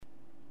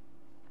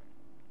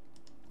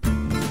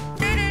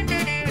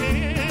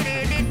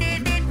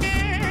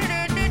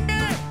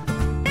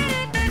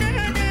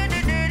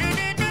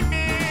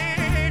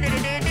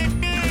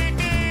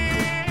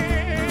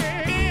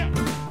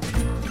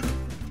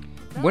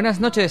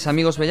Buenas noches,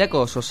 amigos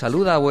bellacos, os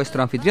saluda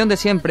vuestro anfitrión de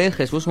siempre,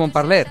 Jesús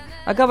Montparler.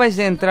 Acabáis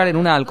de entrar en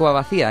una alcoba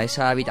vacía,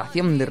 esa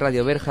habitación de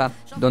Radio Verja,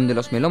 donde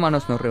los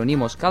melómanos nos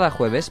reunimos cada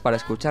jueves para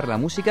escuchar la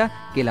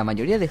música que la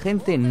mayoría de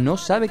gente no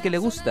sabe que le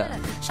gusta.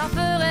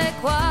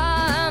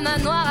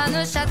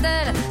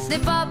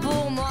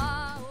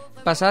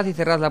 Pasad y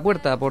cerrad la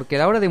puerta, porque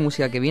la hora de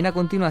música que viene a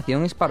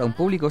continuación es para un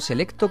público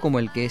selecto como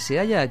el que se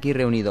halla aquí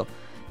reunido.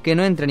 Que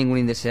no entre ningún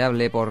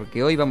indeseable,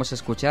 porque hoy vamos a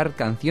escuchar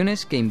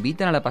canciones que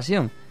invitan a la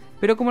pasión.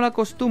 Pero como la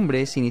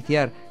costumbre es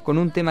iniciar con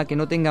un tema que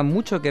no tenga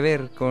mucho que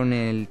ver con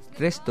el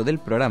resto del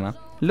programa,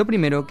 lo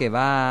primero que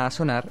va a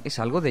sonar es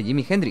algo de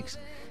Jimi Hendrix.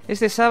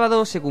 Este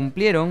sábado se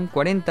cumplieron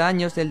 40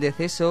 años del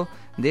deceso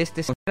de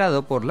este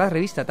considerado por la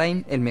revista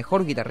Time el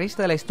mejor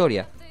guitarrista de la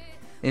historia.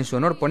 En su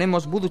honor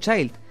ponemos Voodoo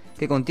Child,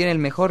 que contiene el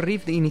mejor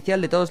riff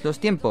inicial de todos los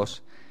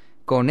tiempos.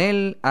 Con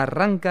él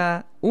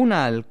arranca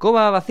Una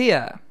alcoba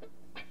vacía.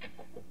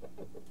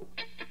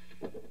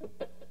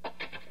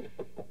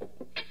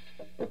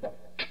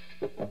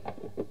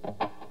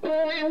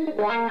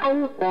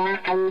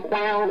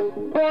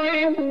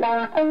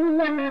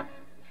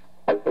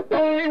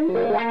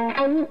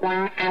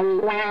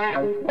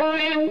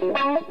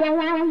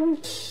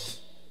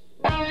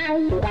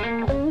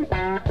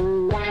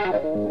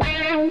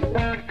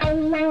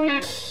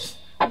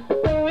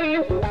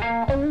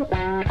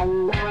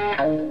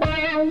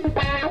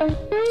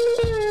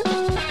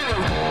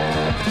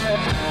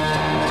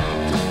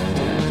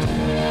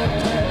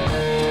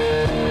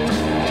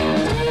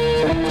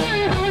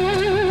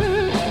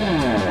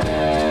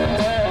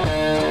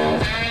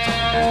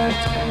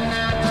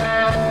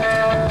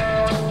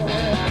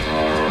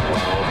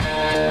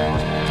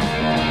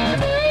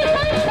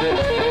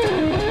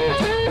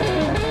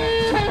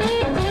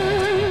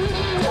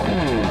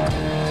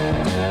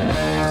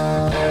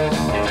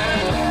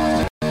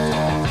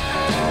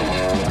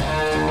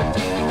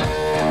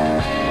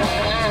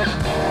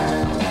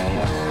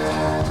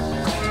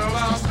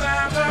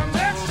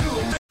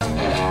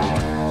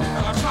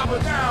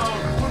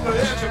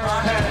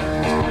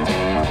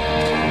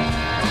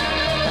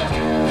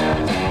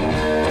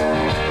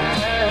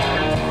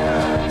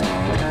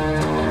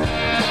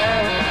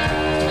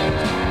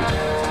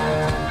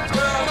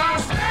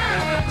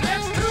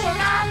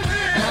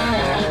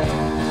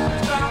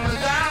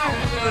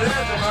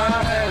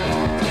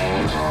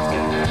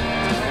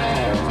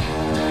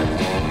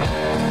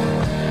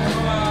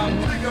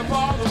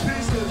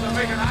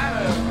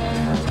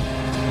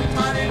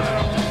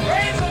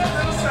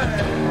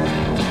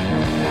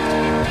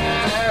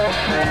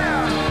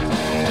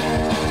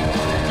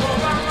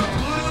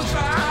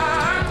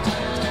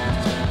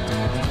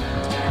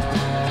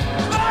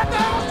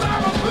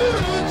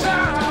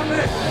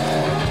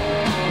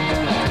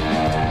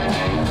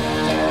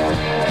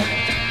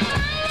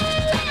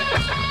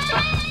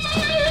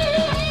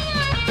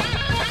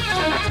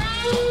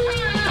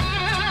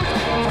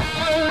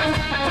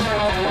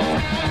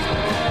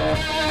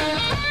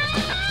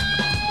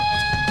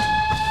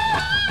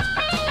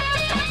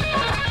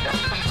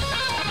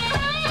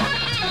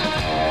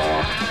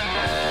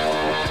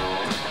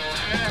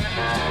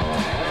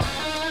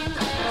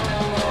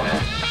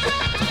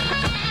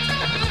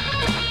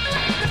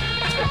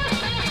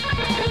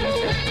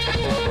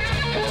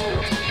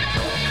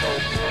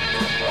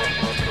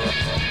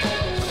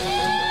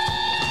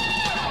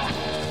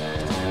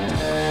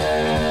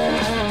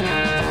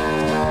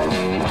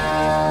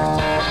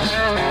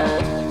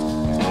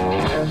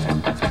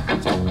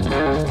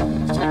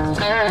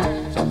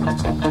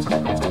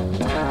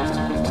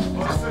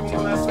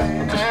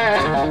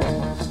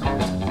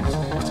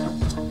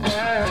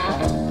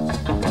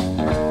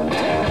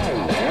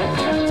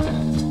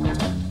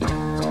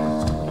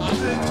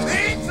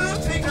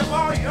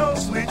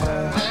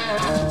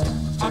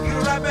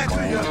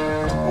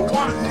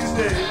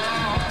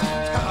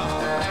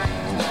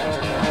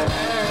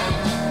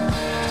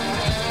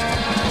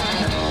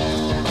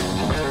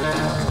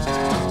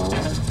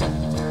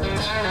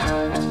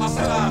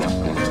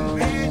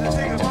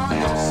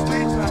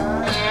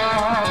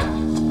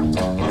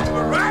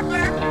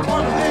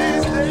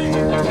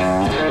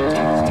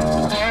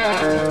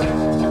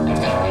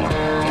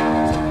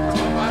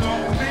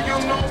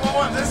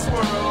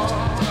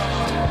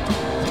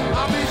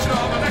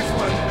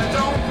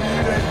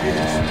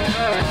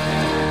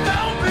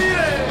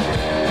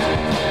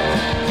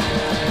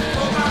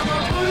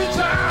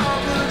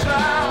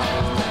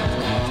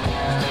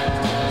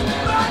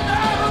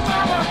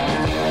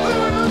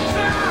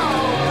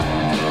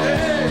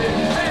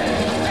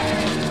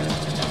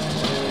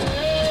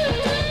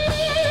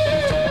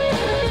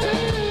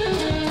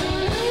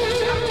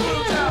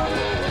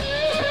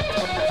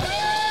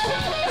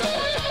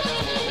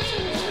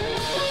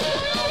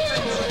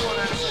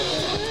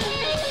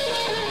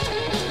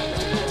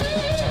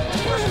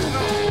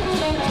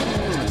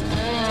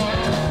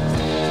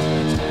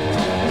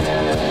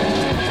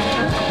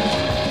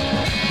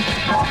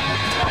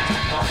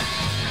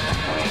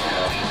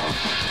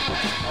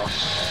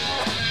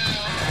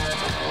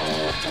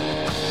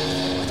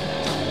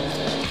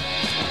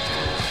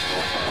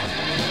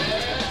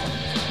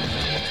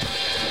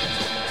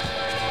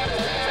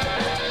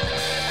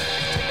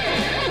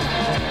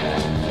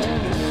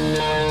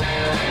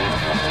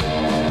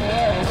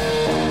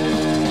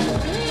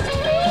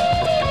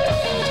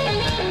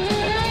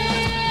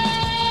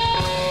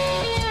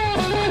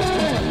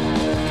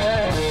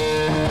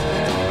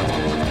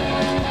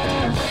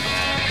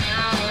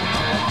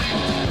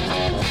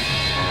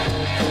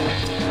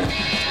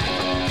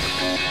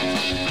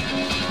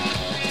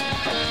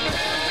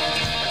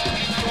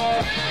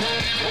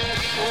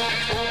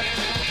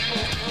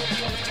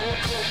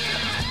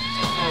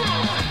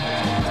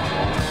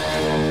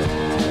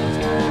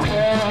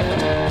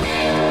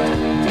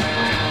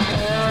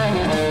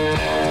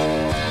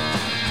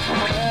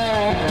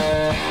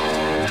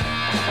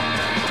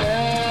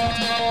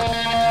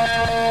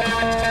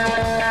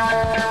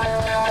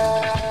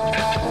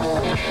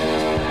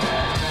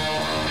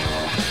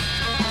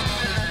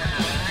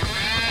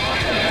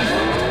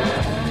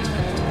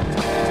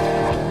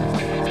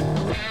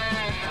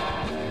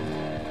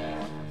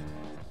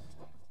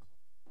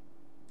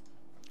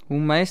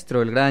 Un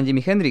maestro, el gran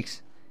Jimi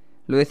Hendrix.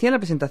 Lo decía en la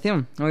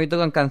presentación, hoy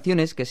tocan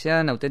canciones que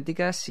sean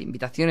auténticas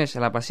invitaciones a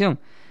la pasión,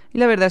 y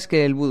la verdad es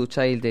que el Voodoo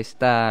Child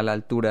está a la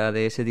altura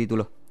de ese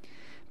título.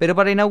 Pero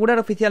para inaugurar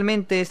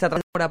oficialmente esta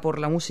travesura por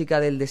la música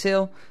del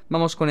deseo,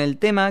 vamos con el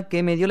tema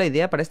que me dio la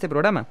idea para este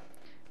programa.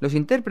 Los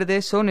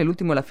intérpretes son El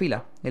Último de la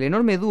Fila, el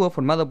enorme dúo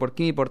formado por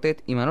Quimi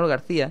Portet y Manolo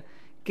García,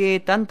 que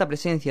tanta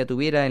presencia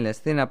tuviera en la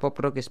escena pop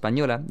rock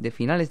española de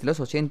finales de los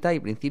 80 y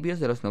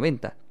principios de los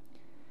 90.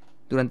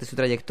 Durante su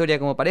trayectoria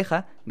como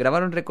pareja,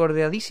 grabaron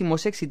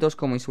recordadísimos éxitos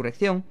como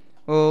Insurrección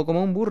o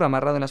Como un burro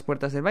amarrado en las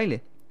puertas del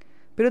baile,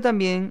 pero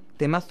también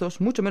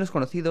temazos mucho menos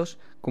conocidos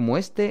como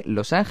este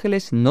Los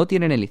ángeles no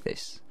tienen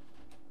hélices.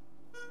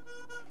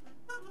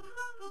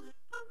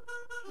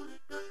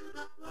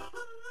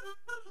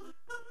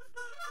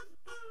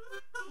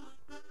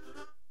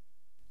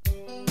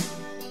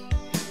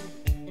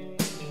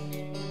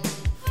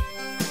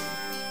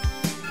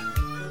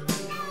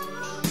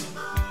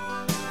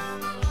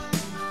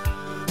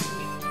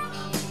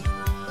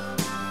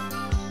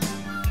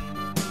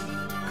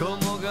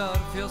 Como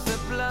garfios de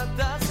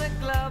plata se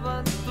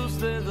clavan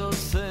tus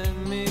dedos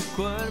en mi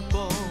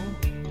cuerpo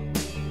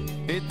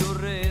y tu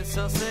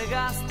risa se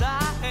gasta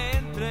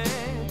entre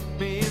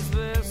mis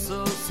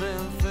besos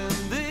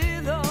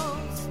encendidos.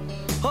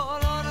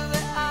 Olor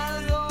de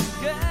algo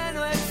que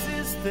no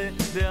existe,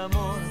 de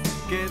amor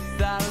que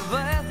tal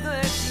vez no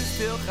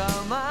existió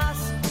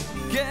jamás.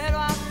 Quiero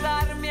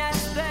atarme a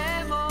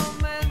este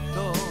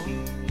momento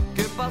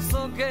que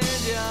pasó, que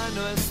ya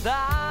no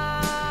está.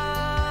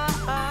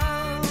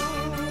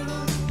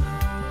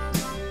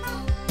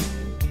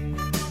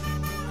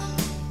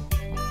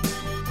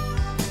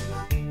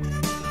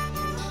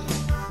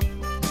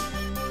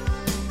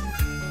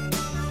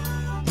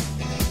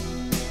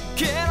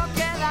 Quiero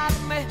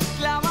quedarme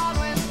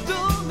clavado en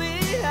tu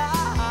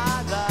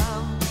mirada,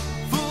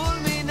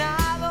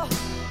 fulminado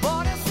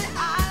por ese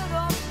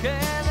algo que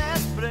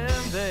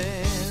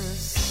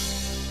desprendes.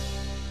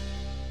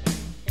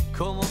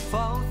 Como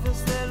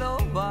fauces de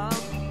loba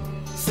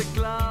se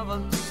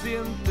clavan tus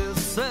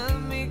dientes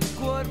en mi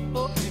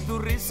cuerpo y tu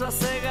risa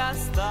se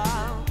gasta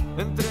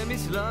entre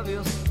mis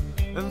labios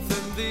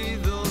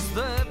encendidos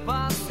de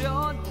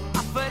pasión.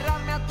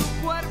 Aferrarme a tu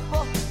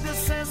cuerpo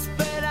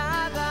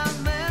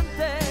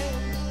desesperadamente,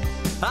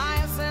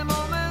 a ese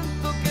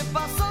momento que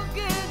pasó,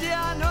 que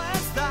ya no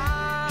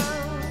está.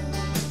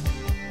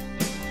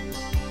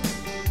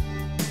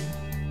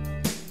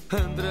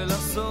 Entre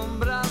las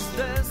sombras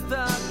de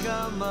esta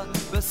cama,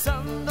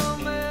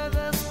 besándome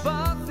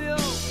despacio,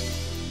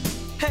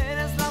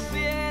 eres la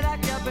fiera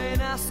que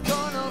apenas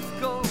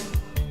conozco.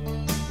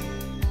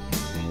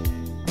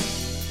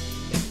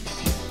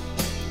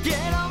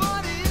 Quiero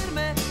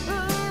morirme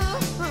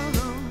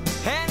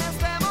en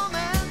este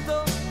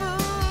momento.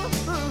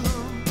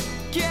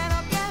 Quiero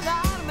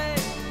quedarme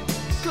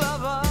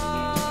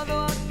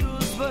clavado a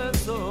tus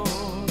besos.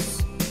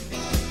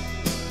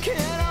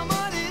 Quiero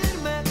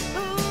morirme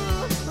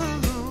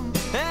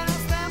en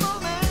este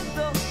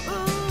momento.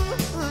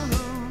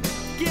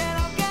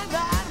 Quiero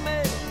quedarme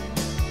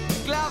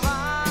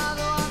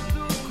clavado a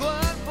tu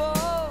cuerpo.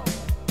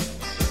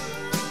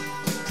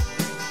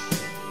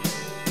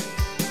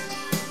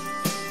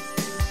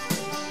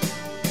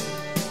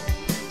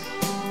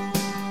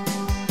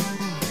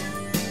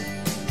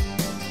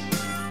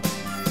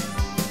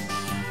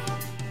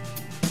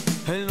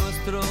 El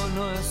nuestro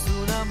no es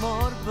un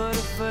amor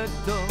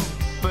perfecto,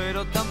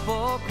 pero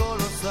tampoco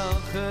los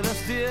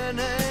ángeles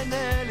tienen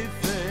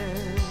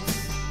hélices.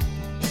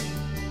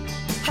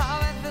 A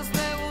veces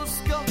te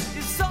busco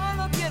y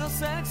solo quiero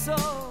sexo,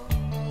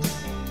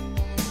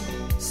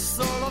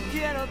 solo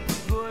quiero tu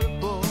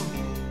cuerpo.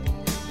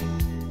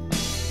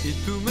 Y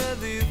tú me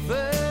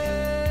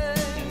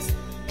dices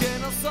que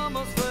no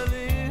somos felices.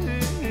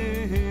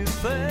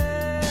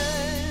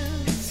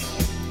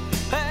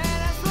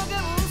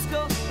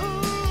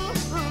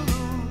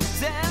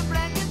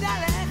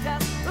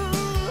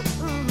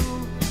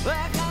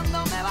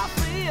 Dejándome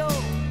vacío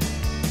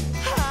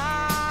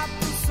a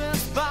tus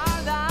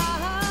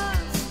espaldas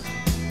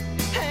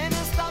en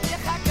esta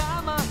vieja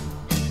cama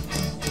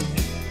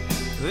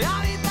de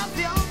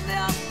habitación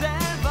de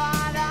hotel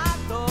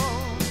barato,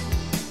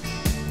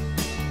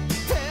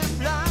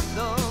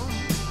 temblando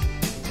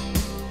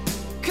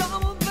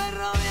como un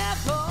perro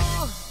viejo.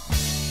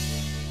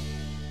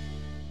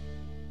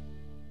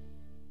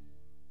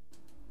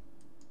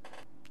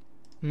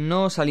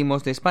 No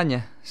salimos de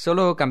España,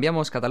 solo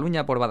cambiamos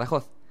Cataluña por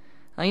Badajoz.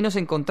 Ahí nos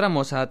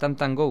encontramos a Tam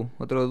Tam Go,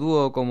 otro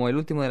dúo como El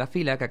Último de la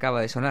Fila que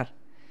acaba de sonar.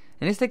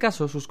 En este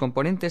caso, sus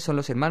componentes son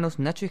los hermanos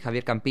Nacho y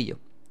Javier Campillo.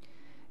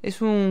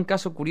 Es un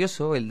caso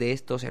curioso el de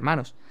estos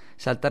hermanos.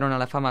 Saltaron a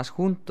la fama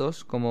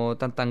juntos como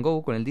Tam Tam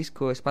Go con el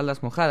disco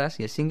Espaldas Mojadas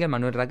y el single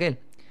Manuel Raquel,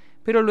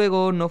 pero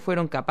luego no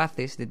fueron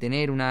capaces de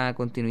tener una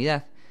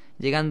continuidad,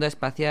 llegando a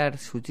espaciar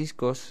sus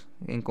discos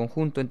en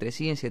conjunto entre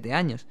sí en 7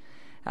 años,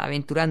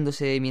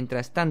 aventurándose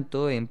mientras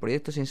tanto en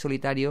proyectos en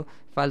solitario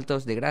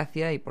faltos de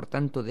gracia y por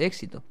tanto de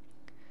éxito.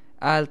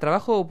 Al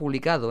trabajo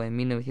publicado en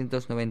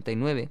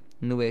 1999,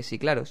 Nubes y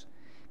Claros,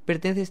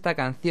 pertenece esta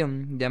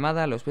canción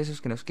llamada Los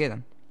besos que nos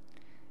quedan.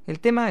 El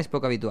tema es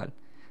poco habitual.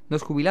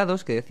 Dos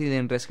jubilados que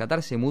deciden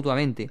rescatarse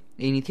mutuamente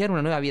e iniciar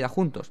una nueva vida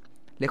juntos,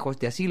 lejos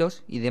de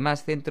asilos y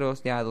demás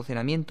centros de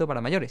adocenamiento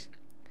para mayores.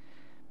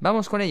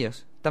 Vamos con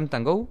ellos. Tam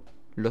Tam Go,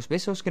 Los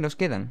besos que nos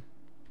quedan.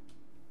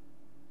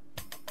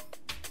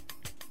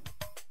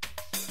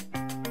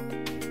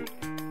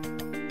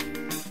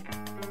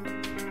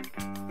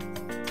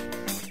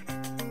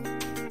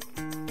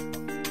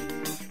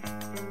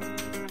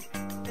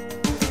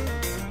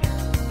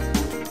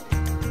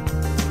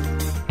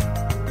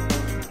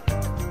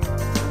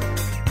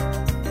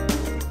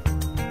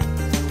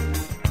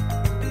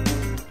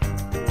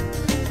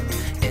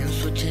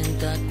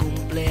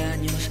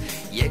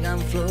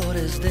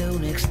 Flores de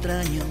un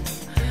extraño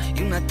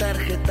y una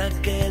tarjeta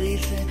que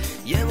dice: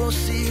 llevo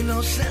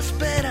siglos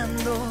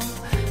esperando.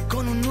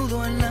 Con un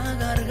nudo en la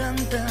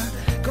garganta,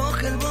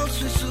 coge el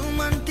bolso y su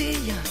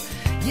mantilla,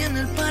 y en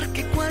el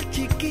parque cual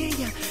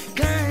chiquilla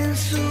cae en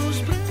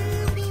sus brazos.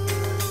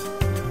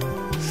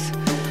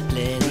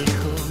 Le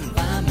dijo: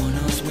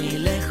 vámonos muy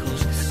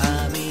lejos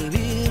a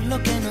vivir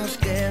lo que nos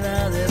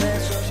queda de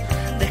besos.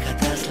 Deja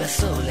atrás la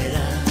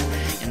soledad,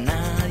 ya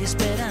nadie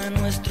espera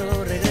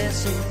nuestro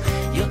regreso.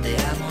 Yo te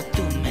amo,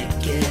 tú me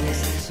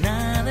quieres,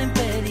 nada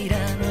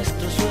impedirá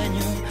nuestro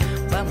sueño.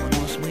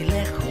 Vámonos muy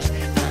lejos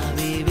a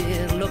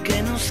vivir lo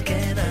que nos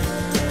queda.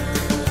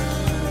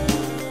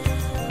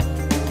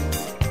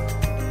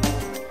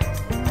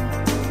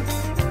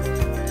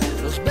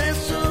 Los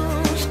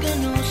besos que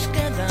nos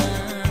quedan,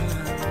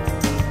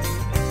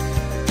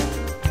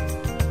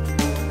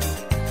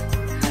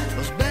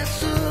 los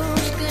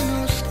besos que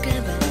nos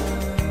quedan.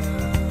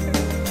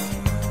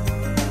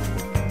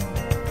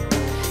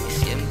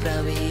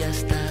 Había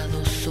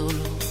estado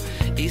solo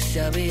y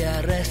se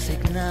había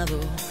resignado,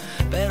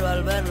 pero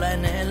al verla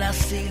en el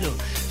asilo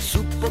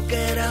supo que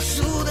era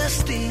su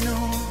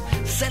destino.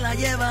 Se la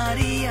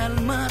llevaría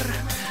al mar,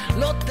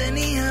 lo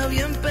tenía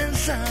bien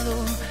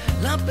pensado,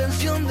 la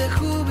pensión de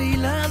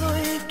jubilado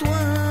y tú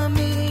a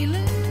mi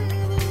lado.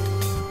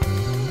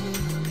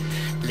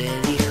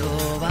 Le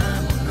dijo: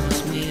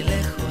 vámonos muy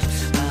lejos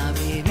a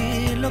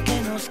vivir lo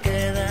que nos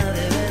queda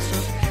de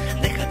besos.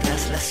 Deja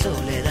atrás la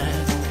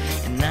soledad,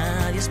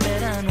 nadie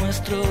espera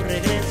nuestro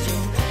regreso.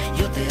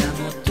 Yo te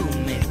amo, tú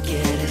me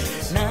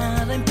quieres,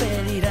 nada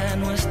impedirá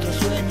nuestro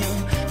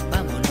sueño.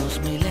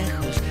 Vámonos muy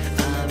lejos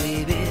a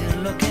vivir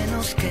lo que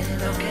nos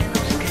queda, lo que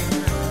nos queda.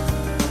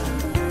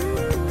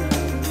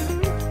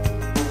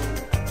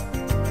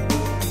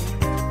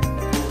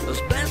 Los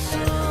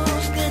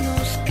besos que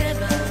nos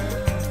quedan,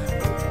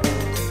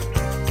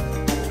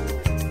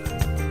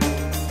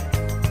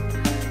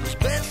 los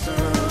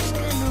besos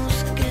que nos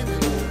quedan.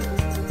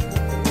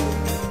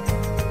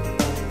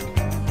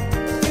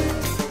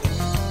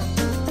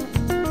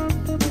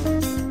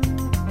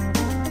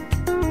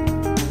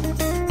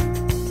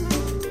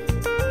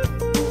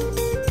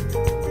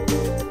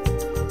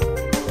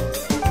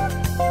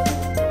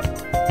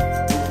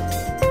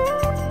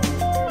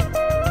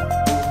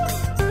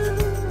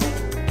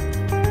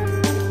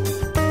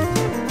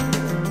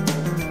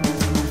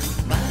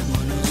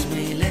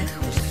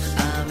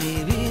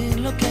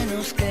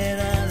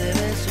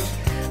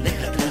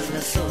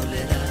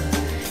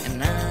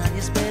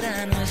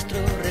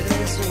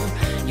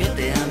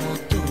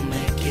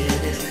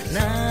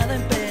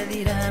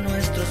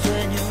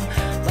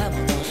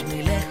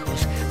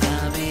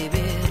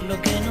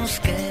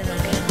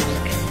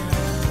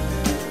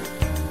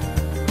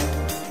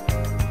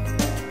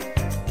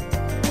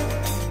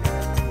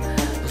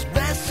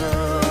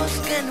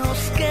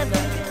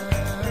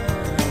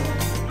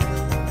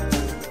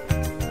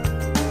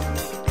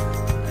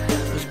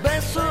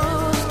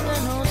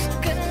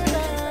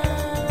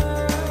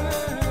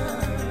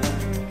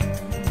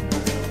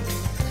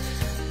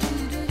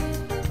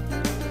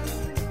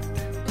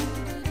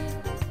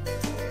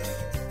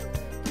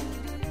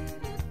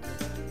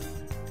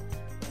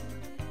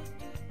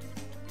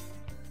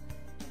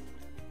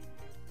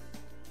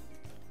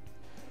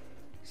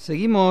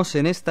 Seguimos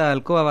en esta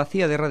alcoba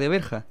vacía de Radio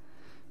Verja.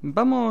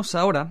 Vamos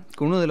ahora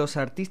con uno de los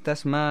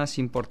artistas más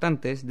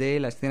importantes de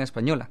la escena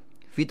española,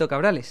 Fito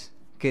Cabrales,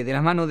 que de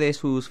la mano de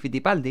sus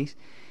Fitipaldis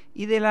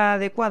y de la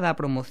adecuada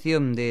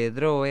promoción de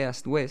Draw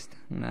East West,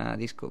 una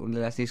de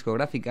las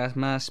discográficas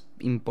más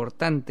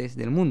importantes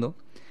del mundo,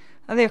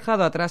 ha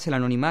dejado atrás el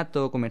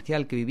anonimato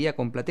comercial que vivía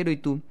con Platero y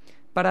Tú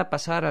para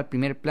pasar al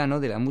primer plano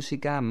de la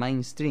música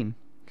mainstream.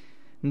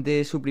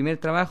 De su primer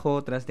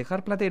trabajo tras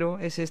dejar Platero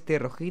es este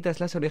Rojitas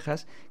las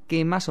orejas,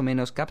 que más o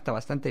menos capta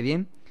bastante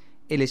bien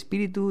el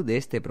espíritu de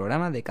este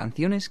programa de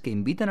canciones que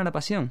invitan a la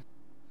pasión.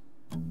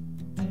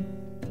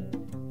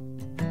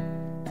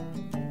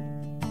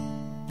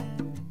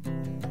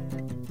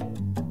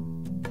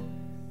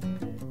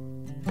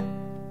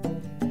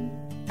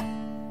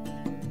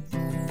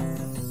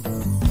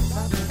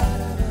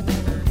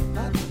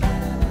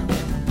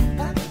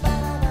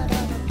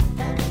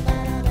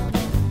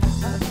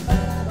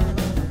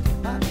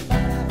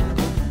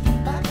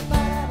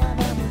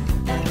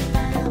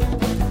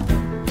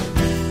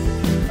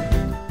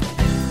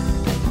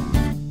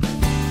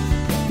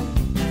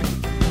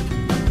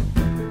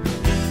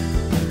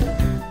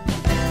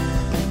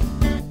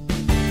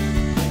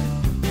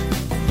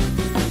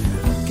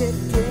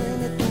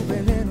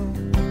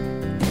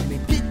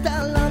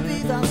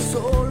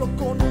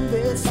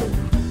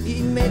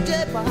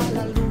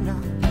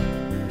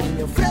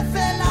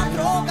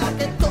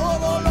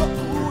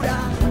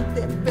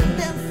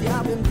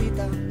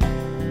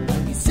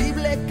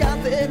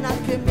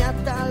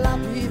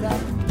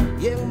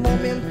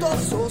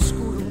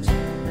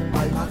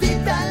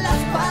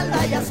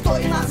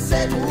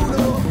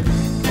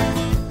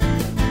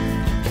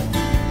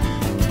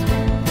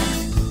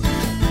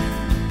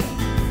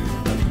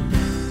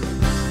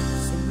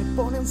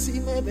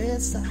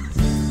 besas,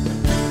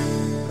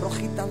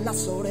 rojitas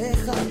las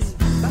orejas.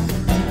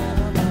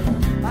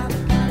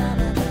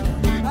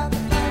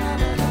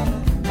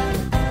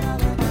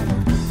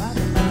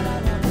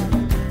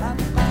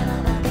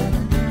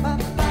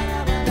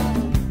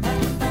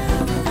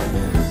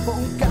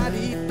 Pon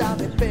carita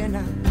de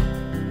pena,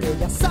 que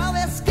ya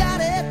sabes que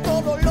haré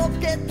todo lo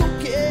que tú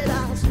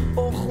quieras.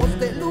 Ojos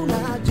de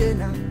luna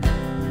llena,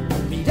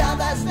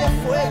 mirada es de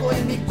fuego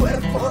y mi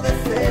cuerpo de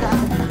cera.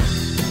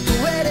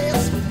 Tú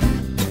eres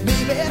mi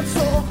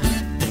verso,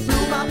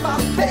 pluma,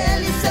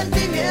 papel y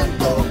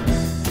sentimiento.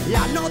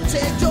 La noche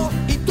yo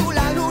y tú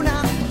la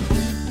luna,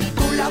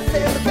 tú la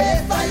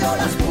cerveza, yo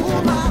la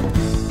espuma.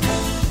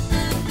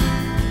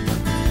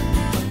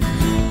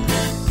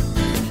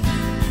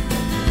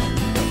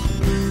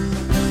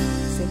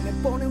 Se me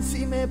ponen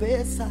si me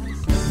besas,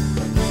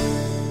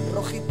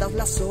 rojitas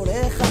las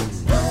orejas.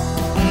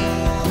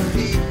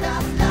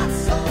 Rojitas las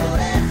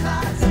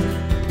orejas,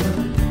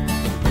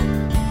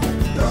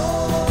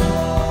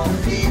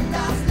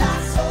 rojitas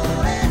las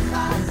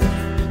orejas.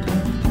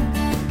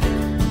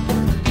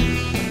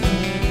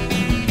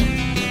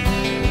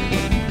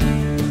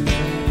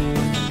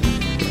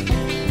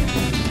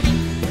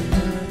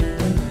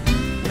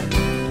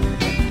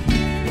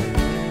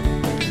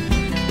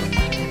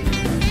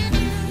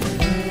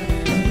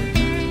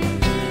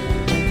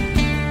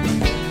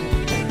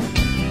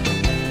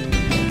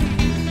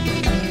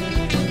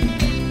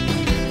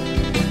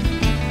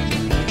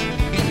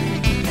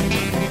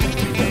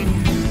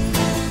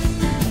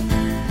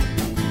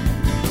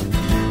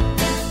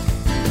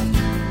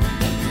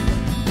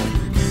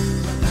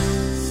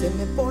 Se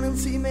me ponen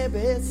si me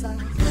besas,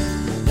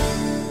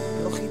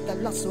 rojitas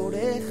las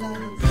orejas.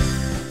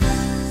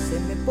 Se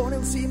me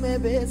ponen si me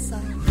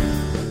besas,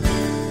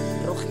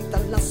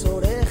 rojitas las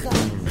orejas.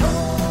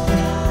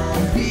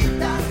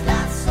 Rojitas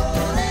las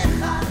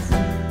orejas.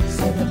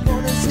 Se me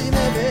ponen si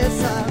me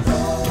besas,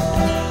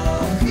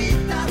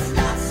 rojitas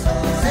las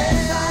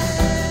orejas.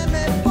 Se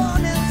me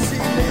ponen si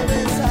me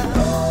besas,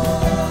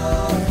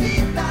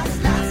 rojitas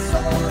las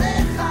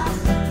orejas.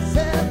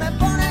 Se me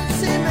ponen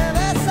si me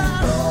besas,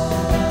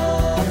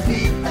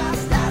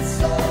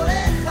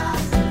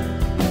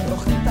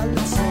 rojitas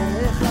las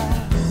orejas.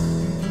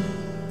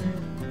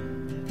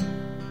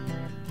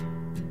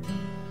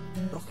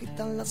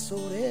 Rojitas las orejas. Rojitas las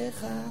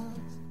orejas.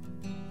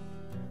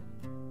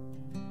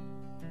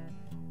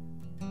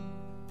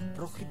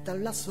 Rojitas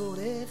las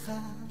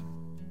orejas.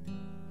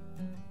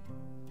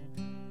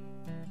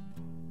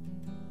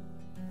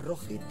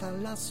 Rojitas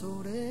las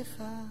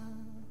orejas.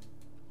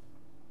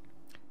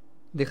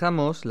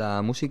 Dejamos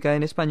la música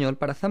en español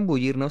para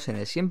zambullirnos en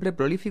el siempre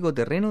prolífico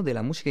terreno de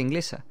la música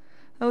inglesa,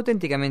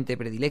 auténticamente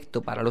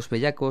predilecto para los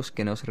bellacos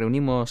que nos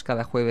reunimos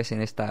cada jueves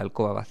en esta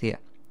alcoba vacía.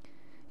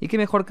 Y qué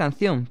mejor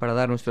canción para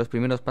dar nuestros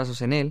primeros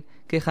pasos en él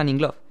que Hand in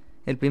Glove,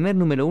 el primer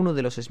número 1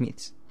 de los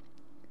Smiths.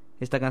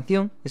 Esta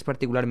canción es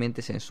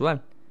particularmente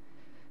sensual.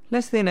 La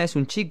escena es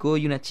un chico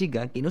y una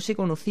chica que no se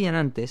conocían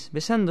antes,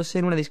 besándose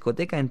en una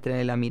discoteca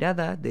entre la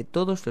mirada de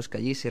todos los que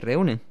allí se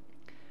reúnen.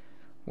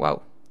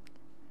 ¡Wow!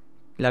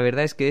 La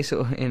verdad es que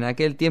eso en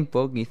aquel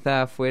tiempo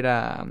quizá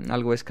fuera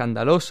algo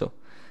escandaloso,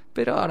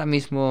 pero ahora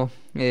mismo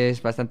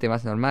es bastante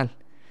más normal.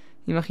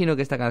 Imagino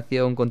que esta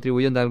canción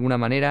contribuyó de alguna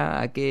manera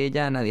a que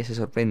ya nadie se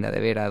sorprenda de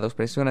ver a dos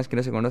personas que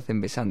no se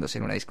conocen besándose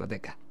en una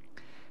discoteca.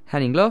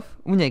 Hand in Glove,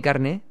 uña y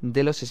carne,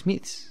 de los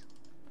Smiths.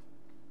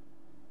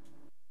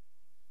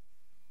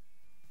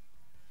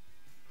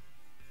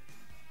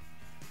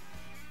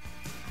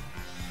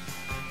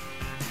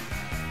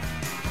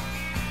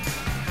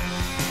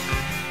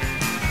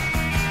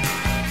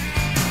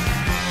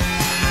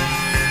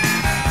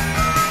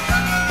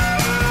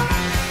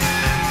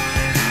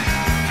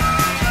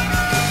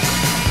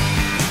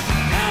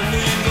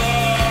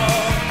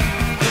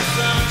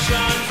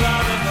 Shines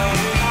out of our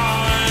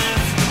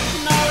eyes.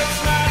 No, it's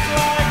not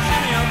like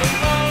any other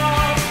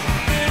love.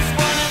 This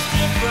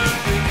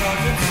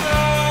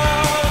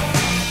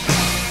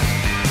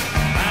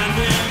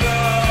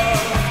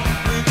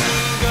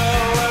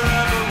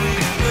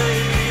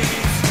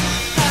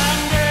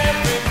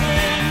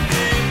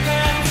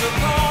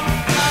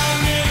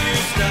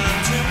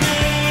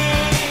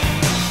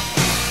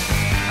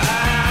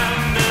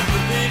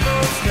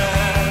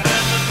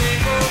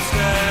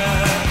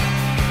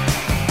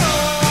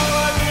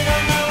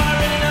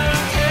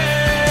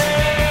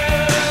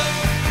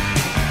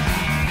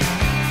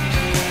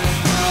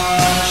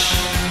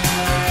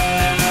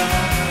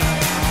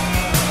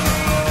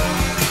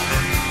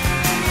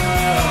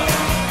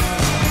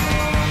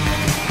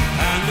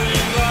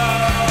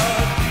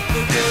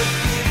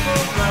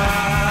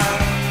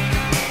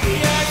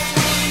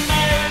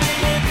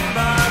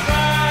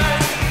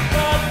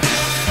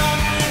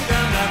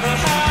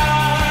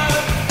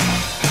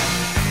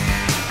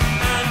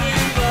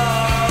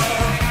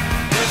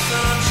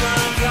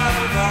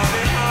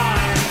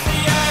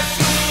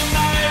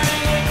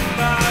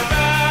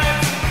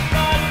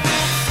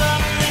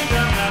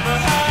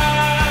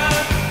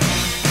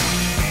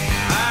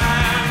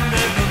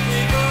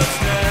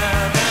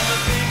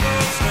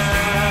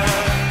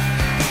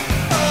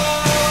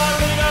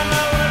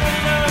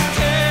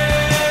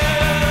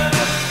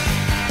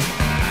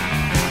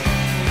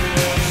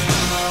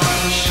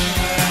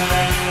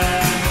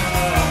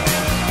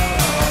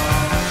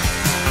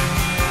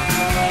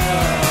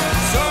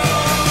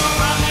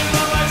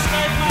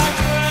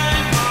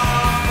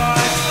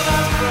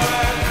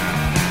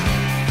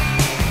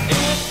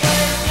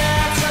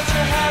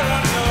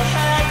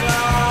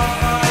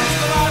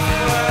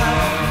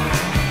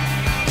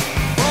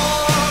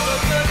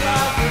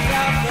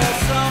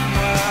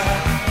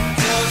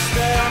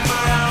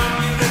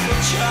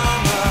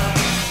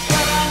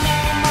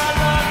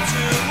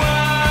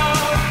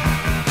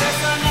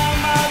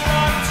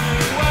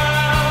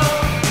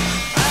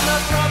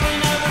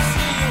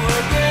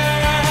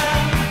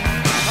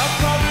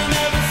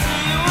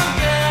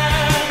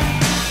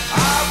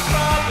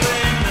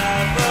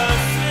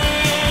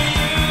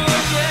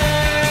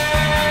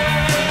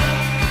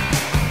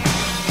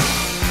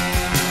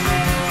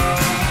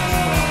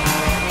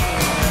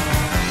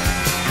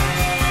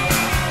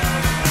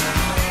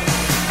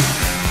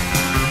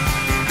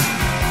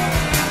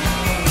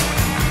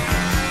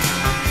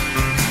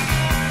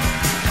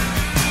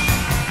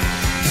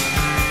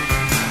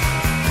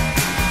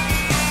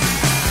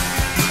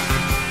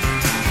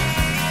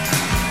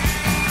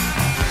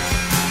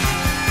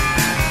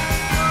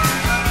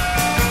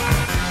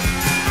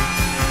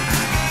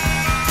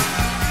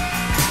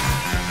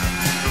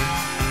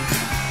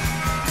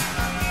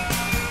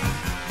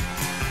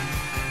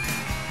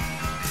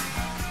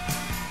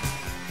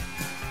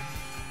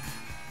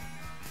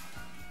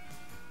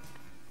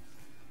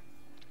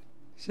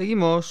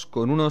Seguimos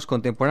con unos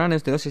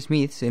contemporáneos de los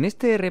Smiths en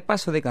este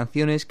repaso de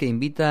canciones que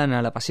invitan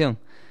a la pasión.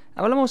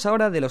 Hablamos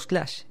ahora de los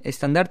Clash,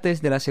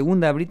 estandartes de la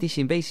segunda British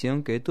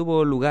Invasion que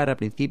tuvo lugar a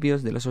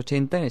principios de los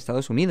 80 en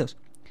Estados Unidos,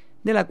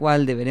 de la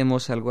cual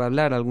deberemos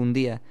hablar algún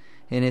día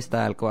en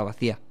esta alcoba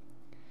vacía.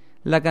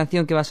 La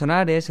canción que va a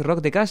sonar es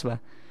Rock de Casbah,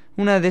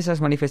 una de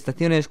esas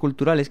manifestaciones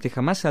culturales que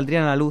jamás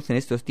saldrían a la luz en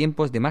estos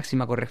tiempos de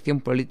máxima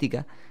corrección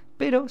política,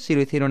 pero sí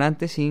lo hicieron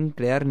antes sin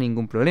crear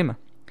ningún problema.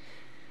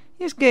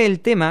 Y es que el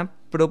tema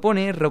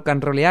propone rock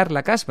and rollear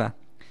la Casbah,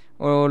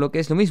 o lo que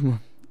es lo mismo,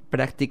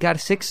 practicar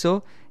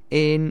sexo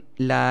en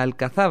la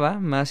alcazaba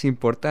más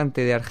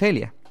importante de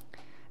Argelia.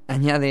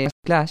 Añade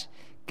Clash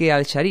que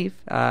al Sharif,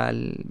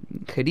 al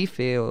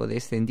jerife o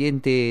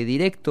descendiente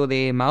directo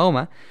de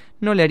Mahoma,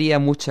 no le haría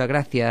mucha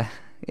gracia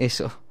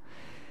eso.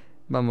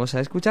 Vamos a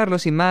escucharlo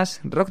sin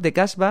más, Rock de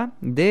Casbah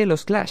de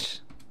los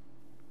Clash.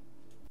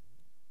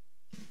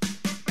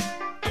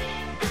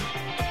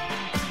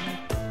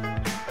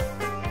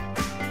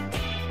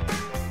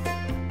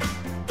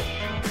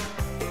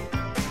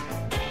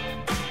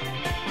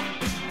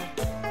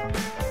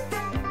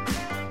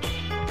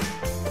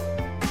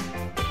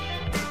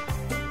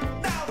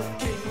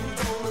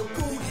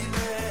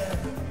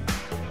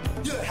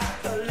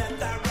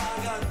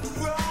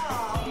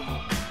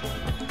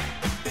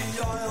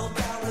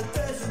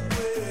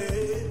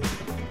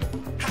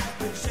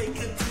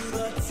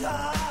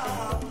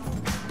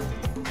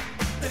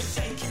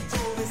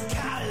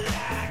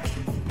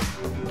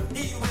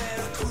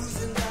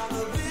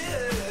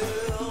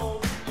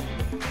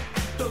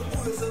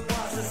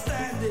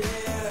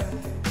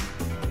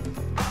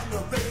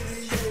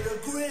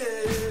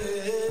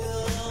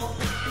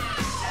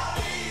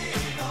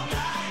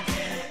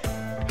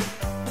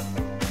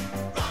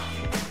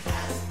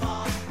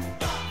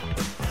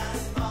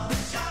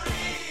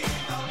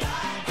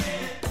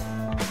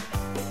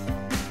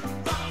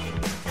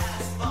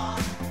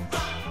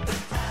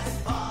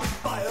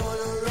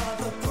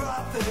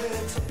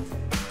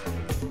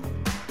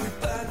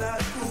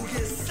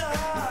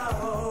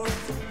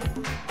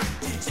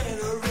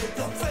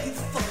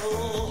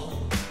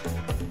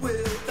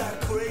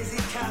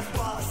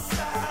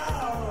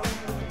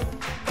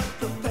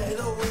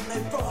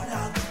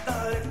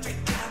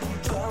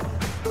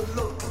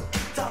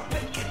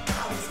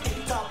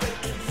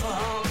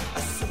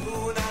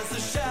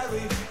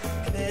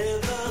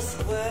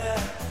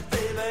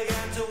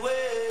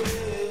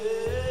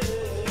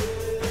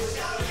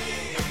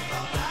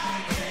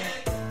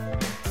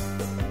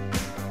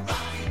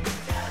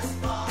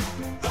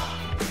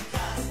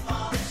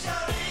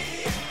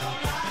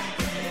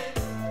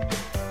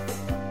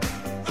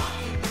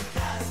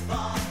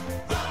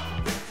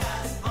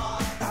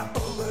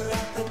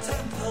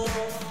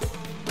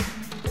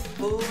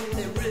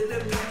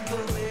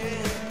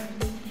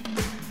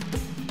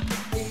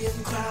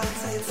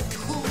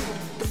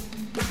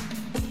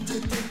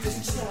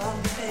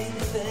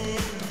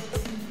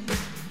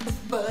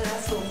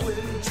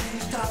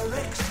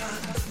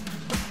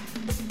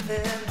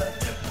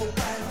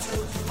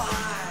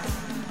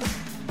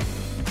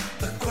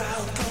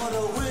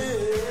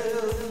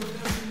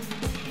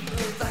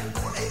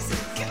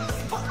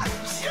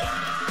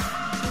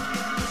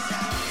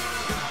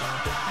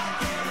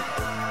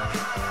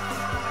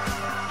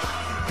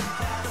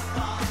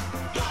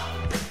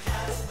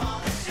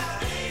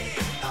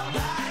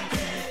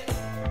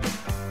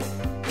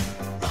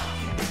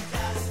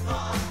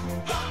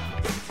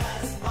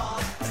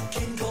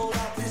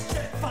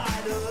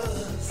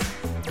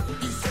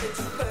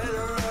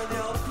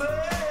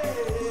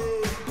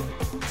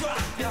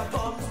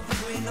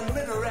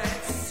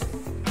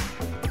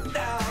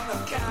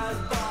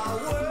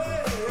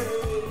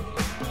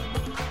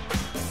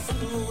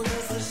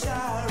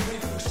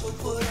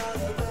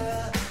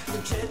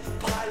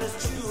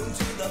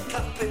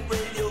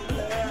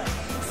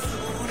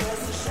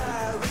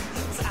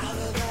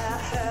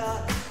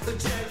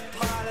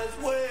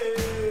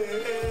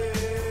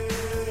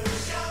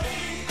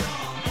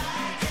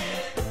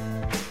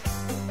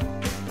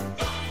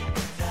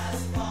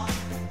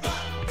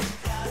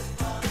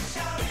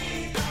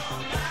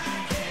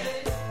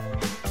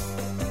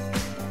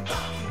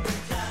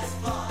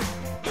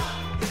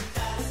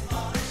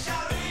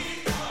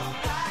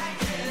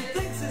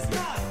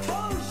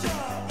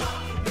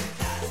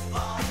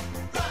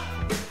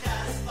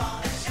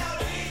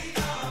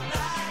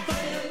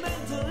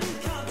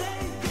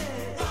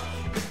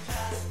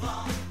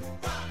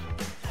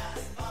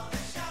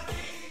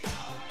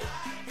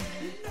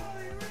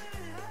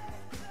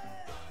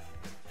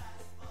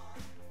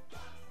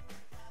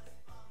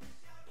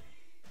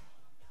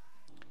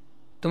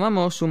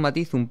 Tomamos un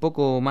matiz un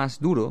poco más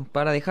duro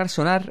para dejar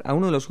sonar a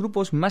uno de los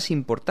grupos más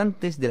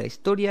importantes de la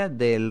historia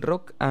del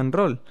rock and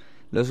roll,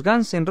 los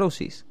Guns N'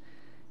 Roses.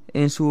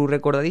 En su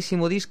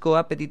recordadísimo disco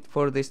Appetite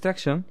for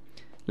Destruction,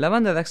 la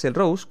banda de Axl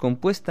Rose,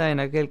 compuesta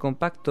en aquel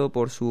compacto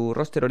por su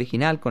roster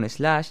original con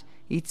Slash,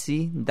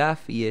 Itzy,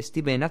 Duff y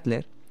Steven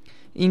Adler,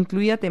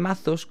 incluía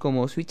temazos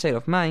como Sweet Child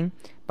of Mine,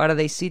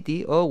 Paradise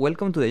City o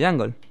Welcome to the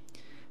Jungle.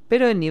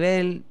 pero el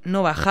nivel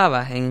no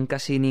bajaba en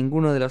casi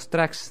ninguno de los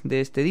tracks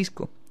de este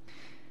disco.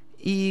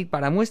 Y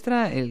para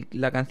muestra,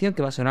 la canción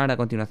que va a sonar a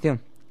continuación,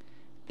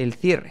 el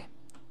cierre.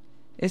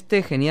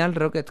 Este genial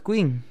Rocket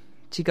Queen,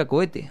 Chica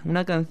Cohete,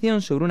 una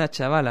canción sobre una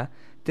chavala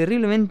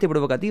terriblemente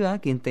provocativa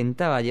que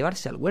intentaba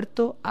llevarse al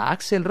huerto a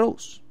Axl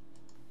Rose.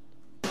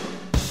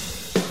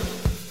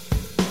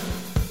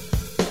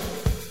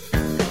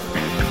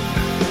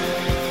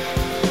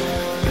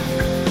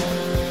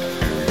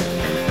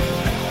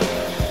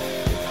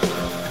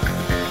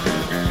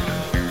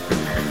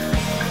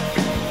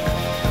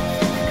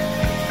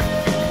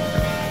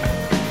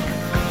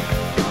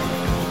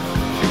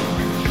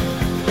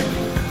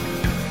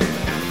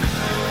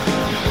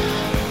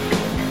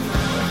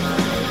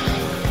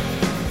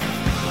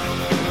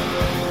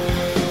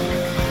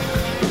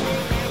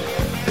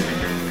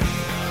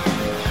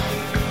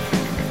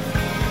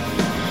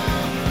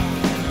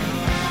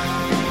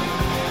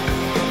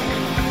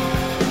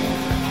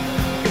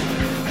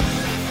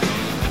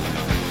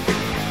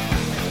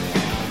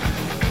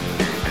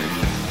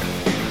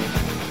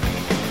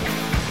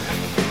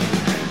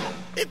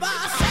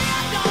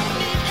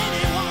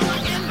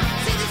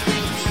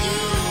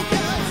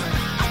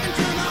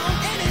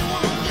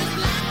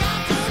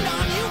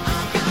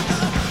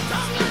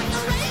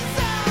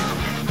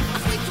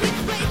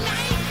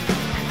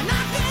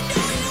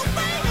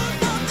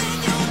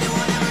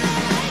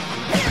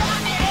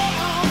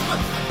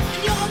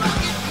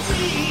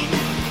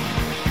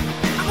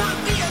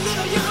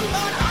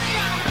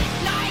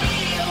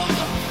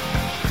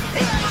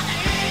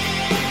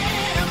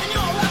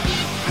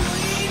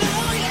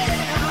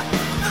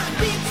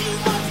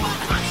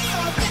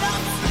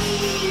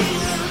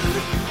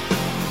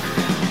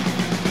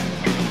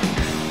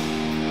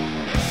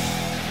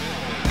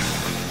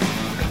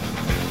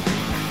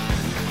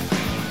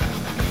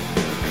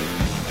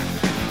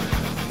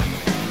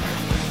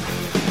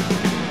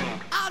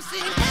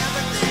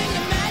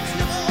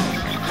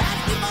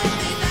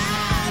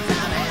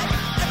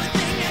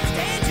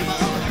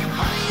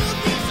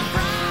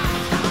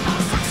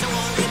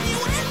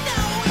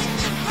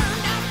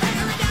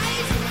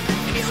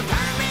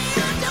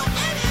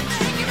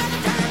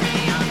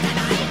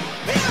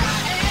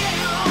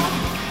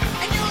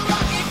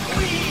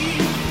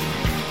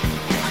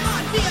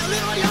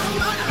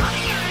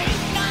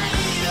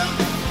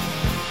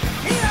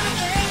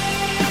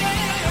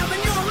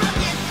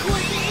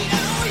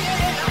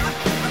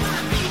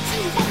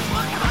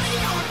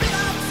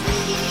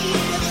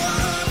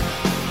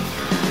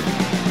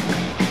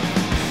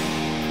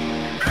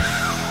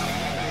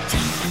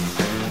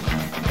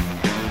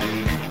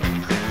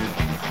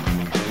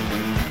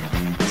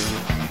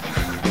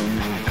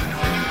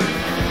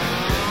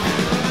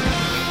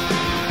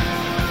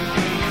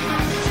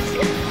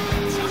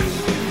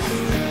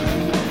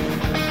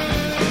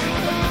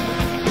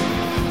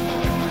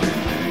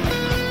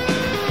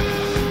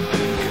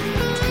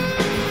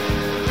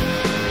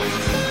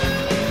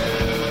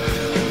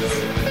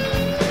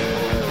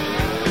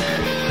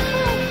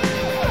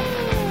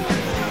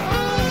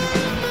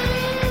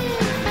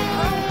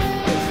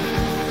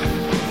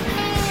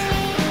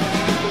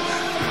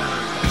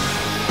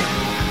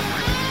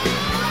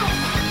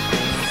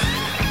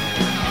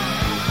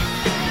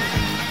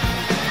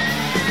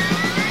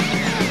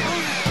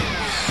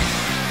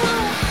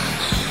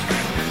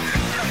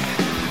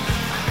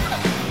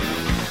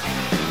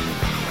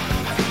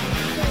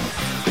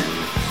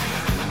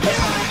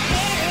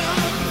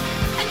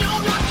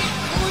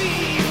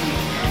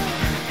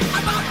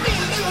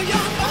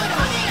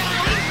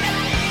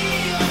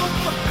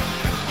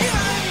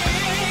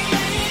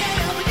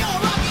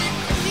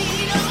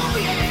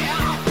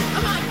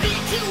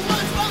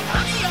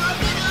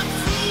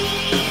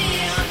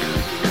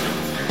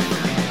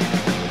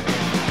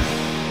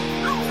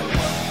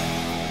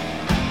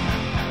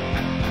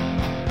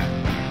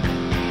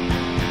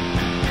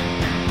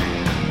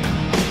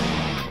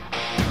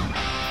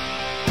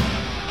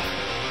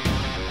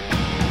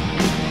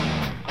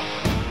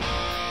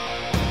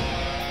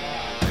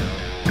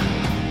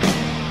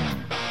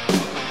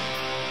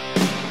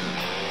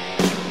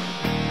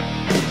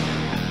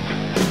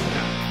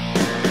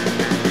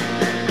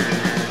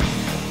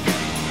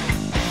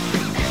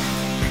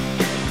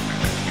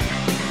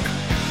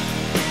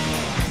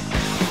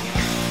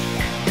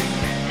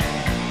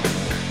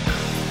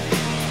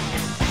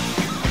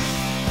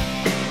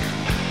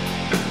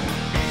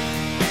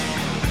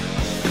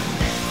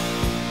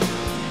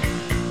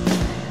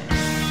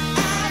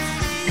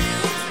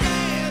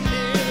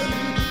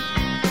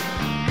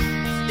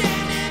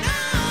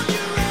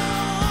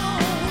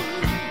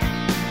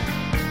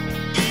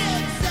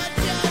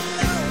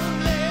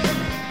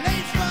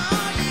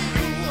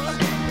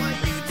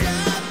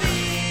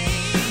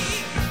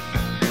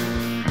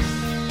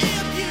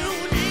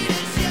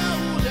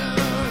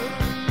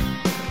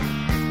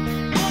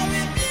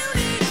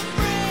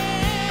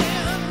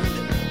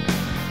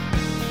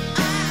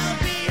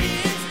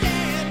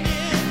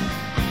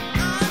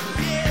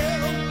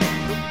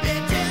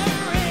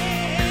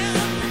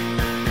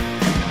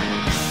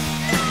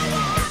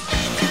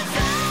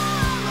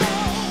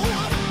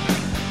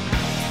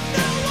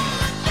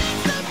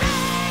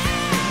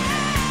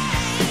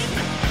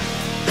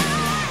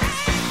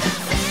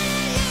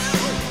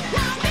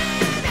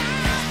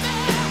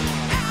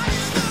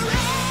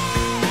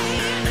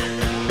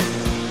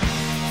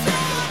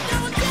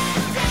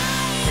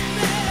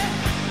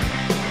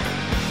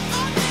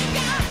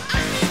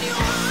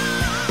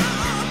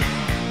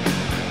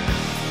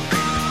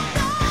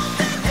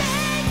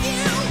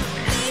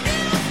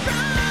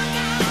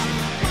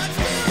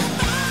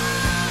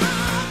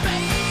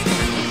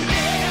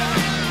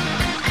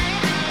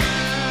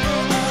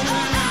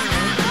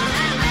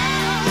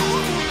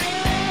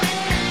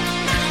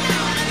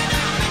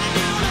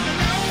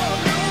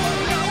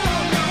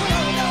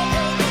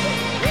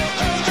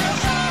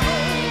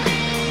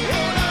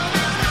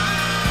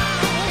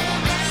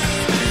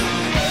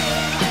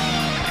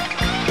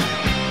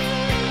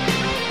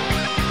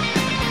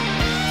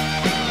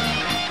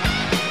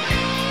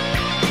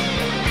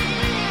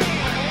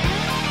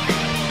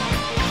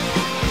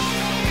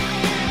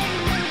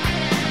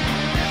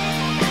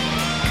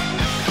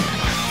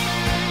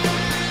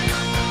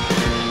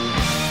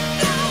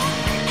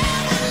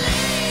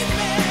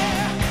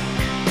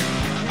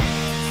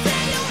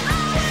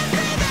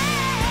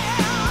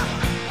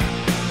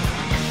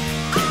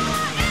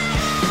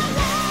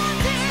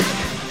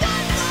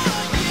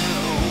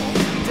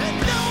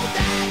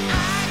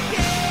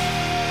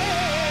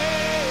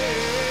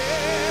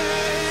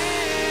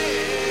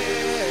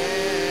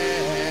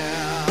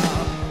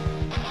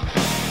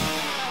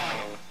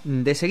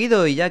 De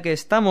seguido, y ya que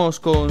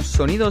estamos con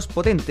sonidos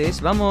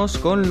potentes, vamos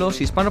con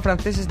los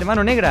hispano-franceses de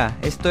Mano Negra.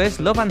 Esto es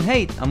Love and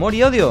Hate, amor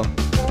y odio.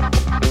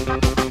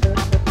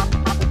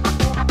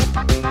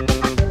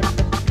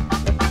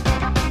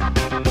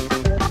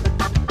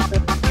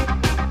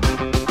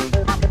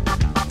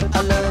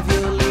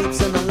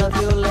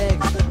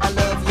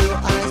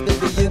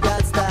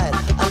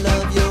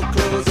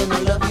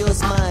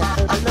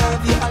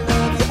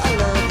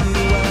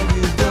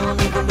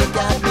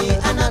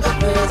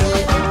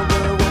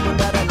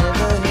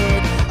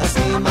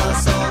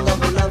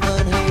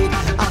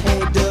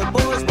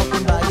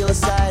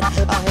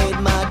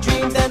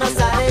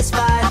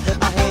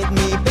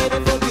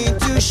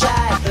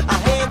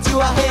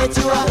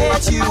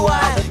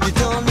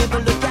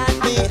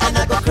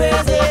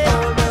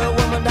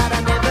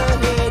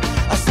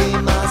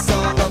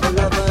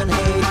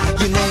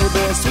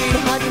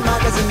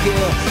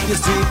 You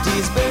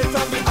striptease bird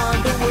from the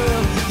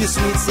underworld. You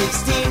sweet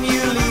 16,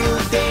 you little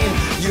dame.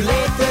 You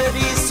late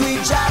 30s, sweet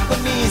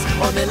Japanese.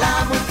 On est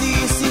là, mon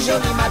petit, si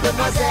jolie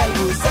mademoiselle.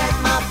 Vous êtes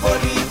ma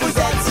folie, vous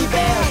êtes si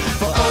belle.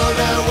 For all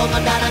the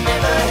woman that I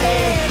never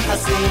had, I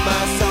sing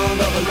my song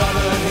of love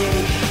and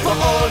hate. For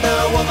all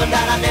the woman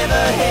that I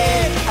never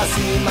had, I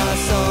sing my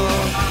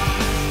song.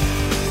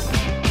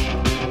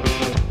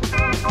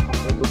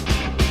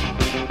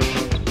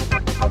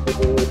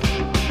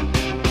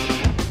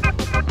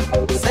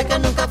 Sé que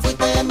nunca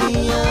fuiste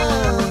mía,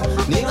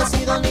 ni lo has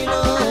sido ni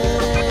lo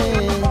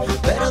eres,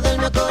 pero del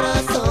mío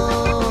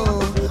corazón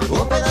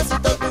un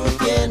pedacito tú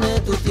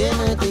tienes, tú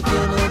tienes, tú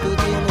tienes, tú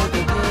tienes, tú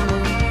tienes.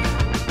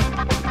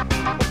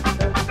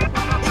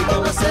 Y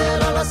con los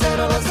celos,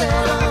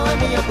 en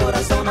mi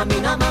corazón a mí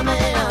nada más me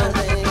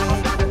arde.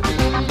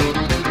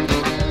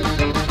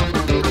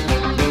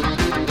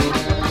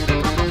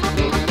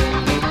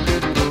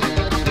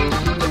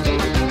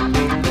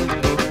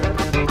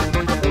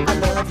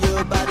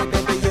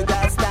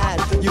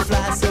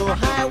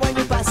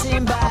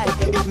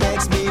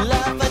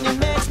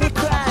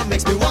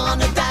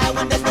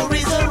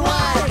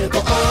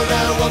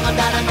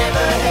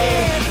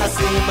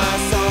 My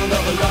song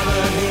of love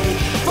and hate.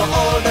 For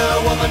all the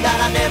woman that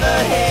I never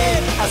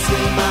had, I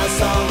sing my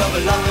song of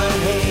love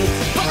and hate.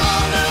 For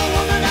all the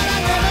woman that I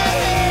never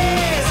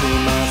had, I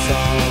sing my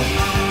song.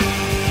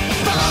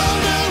 For all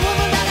the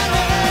woman that I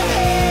never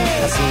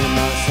had, I sing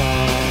my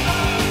song.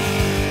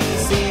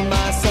 Sing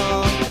my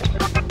song.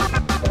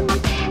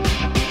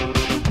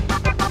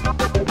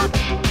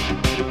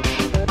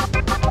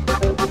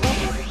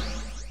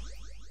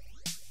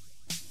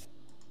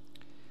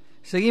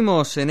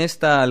 Seguimos en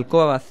esta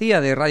alcoba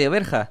vacía de Radio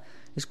Verja,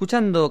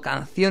 escuchando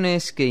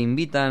canciones que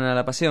invitan a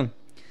la pasión.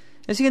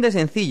 El siguiente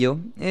sencillo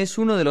es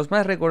uno de los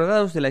más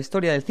recordados de la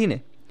historia del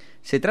cine.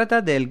 Se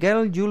trata del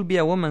Girl You'll Be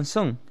a Woman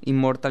Song,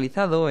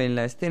 inmortalizado en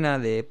la escena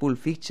de Pulp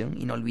Fiction,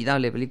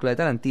 inolvidable película de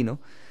Tarantino,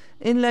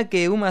 en la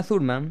que Uma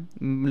Thurman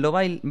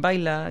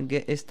baila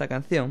esta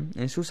canción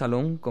en su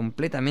salón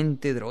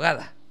completamente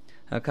drogada.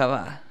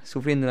 Acaba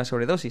sufriendo una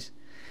sobredosis.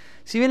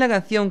 Si bien la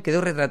canción quedó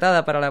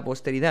retratada para la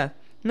posteridad,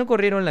 no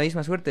corrieron la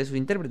misma suerte de sus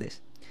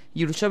intérpretes.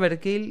 Your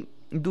Overkill,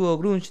 dúo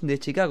grunge de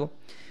Chicago,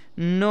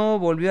 no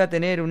volvió a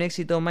tener un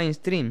éxito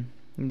mainstream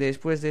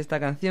después de esta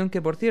canción,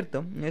 que por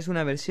cierto es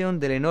una versión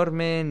del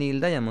enorme Neil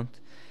Diamond.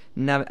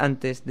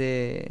 Antes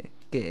de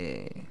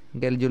que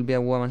Girl You'll Be a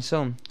Woman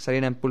Song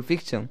saliera en Pulp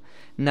Fiction,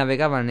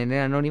 navegaban en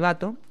el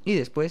anonimato y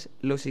después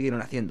lo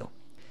siguieron haciendo.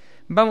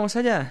 Vamos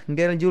allá,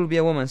 Girl You'll Be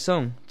a Woman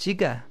Song.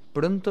 Chica,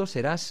 pronto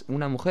serás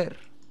una mujer.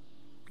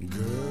 Girl,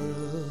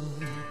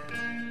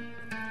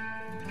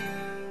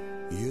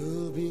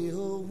 you'll be a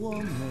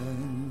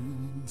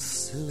woman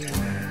soon.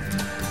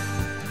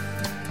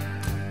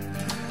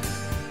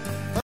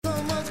 So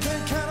much can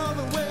count all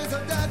the ways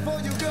I died for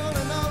you, girl,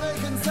 and all they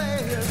can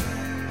say is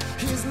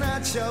he's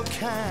not your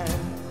kind.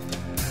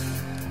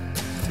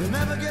 They'll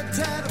never get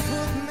tired of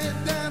putting me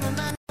down, and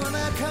I know when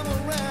I come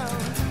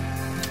around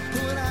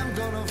what I'm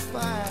gonna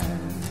find.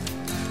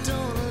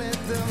 Don't let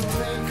them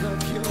make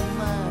up your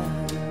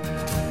mind.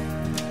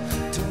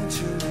 Don't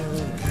you know,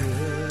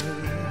 girl,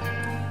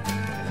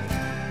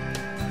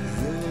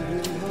 you'll be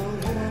a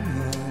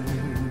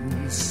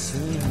woman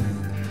soon.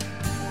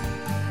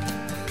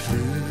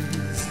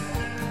 Please,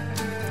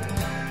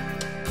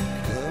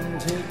 come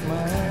take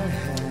my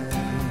hand.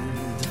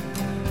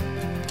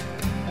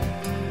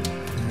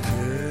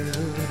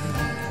 Girl,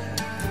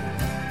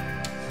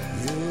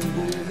 you'll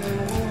be a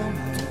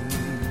woman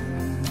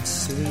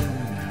soon.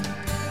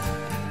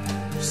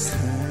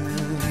 Soon,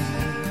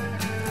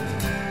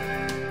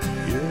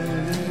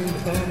 you'll be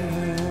a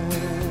woman.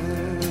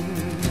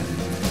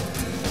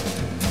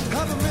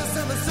 I've been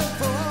misunderstood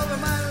for all of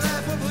my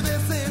life, but with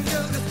this same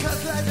girl just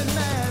cuts like a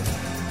knife.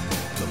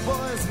 The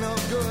boy's no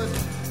good.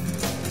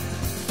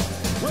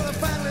 Well, I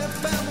finally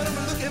found what I'm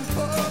looking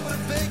for, but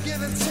if they get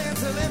a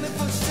chance, I'll end it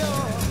for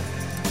sure.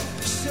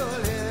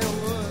 Surely they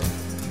would.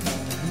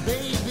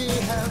 Baby,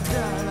 how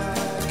can I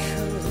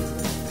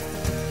could?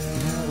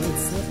 Now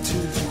it's up to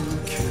you,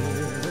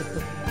 kid.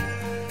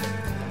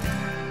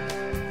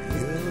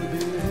 You'll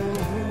be a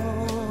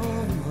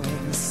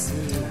woman soon.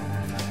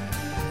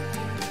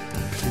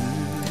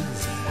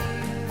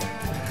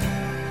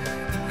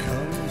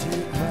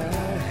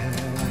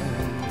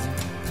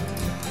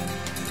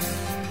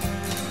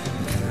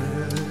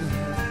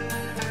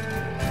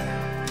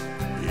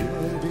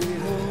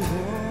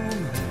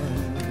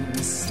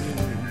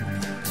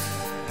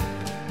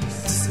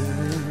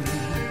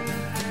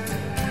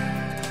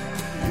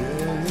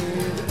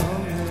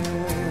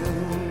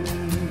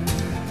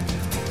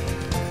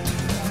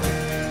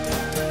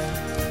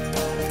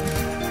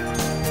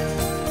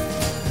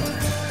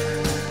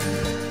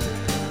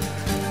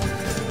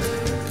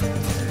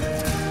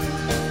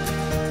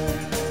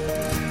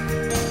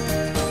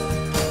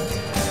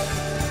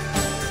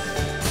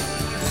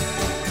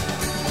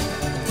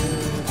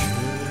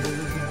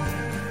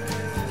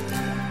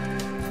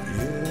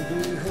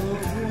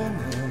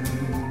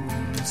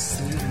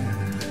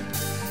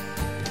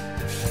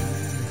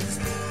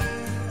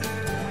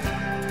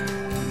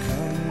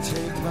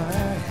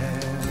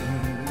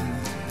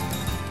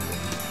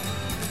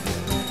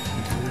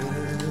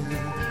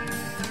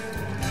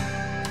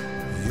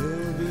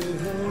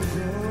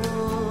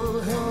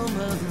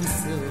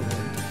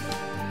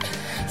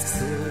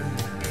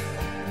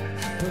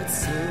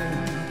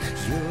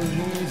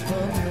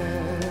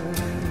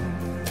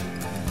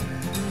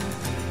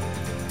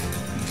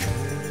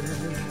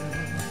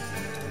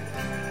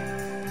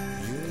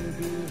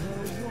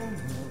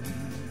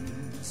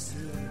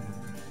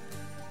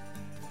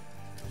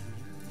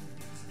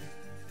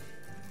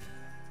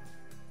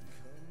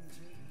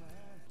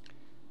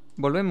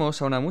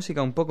 Volvemos a una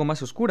música un poco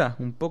más oscura,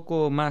 un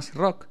poco más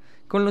rock,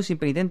 con los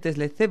impenitentes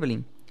Led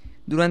Zeppelin.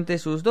 Durante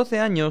sus 12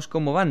 años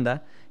como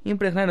banda,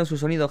 impregnaron su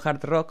sonido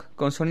hard rock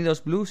con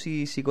sonidos blues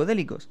y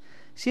psicodélicos,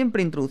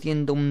 siempre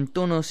introduciendo un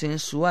tono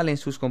sensual en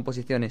sus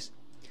composiciones.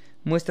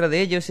 Muestra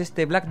de ello es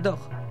este Black Dog,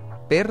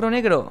 Perro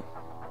Negro.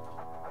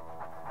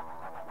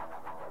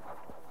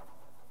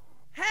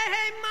 Hey,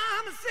 hey,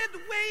 mama said the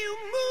way you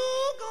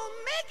move gonna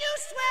make you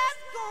sweat,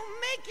 gonna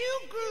make you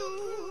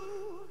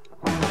groove.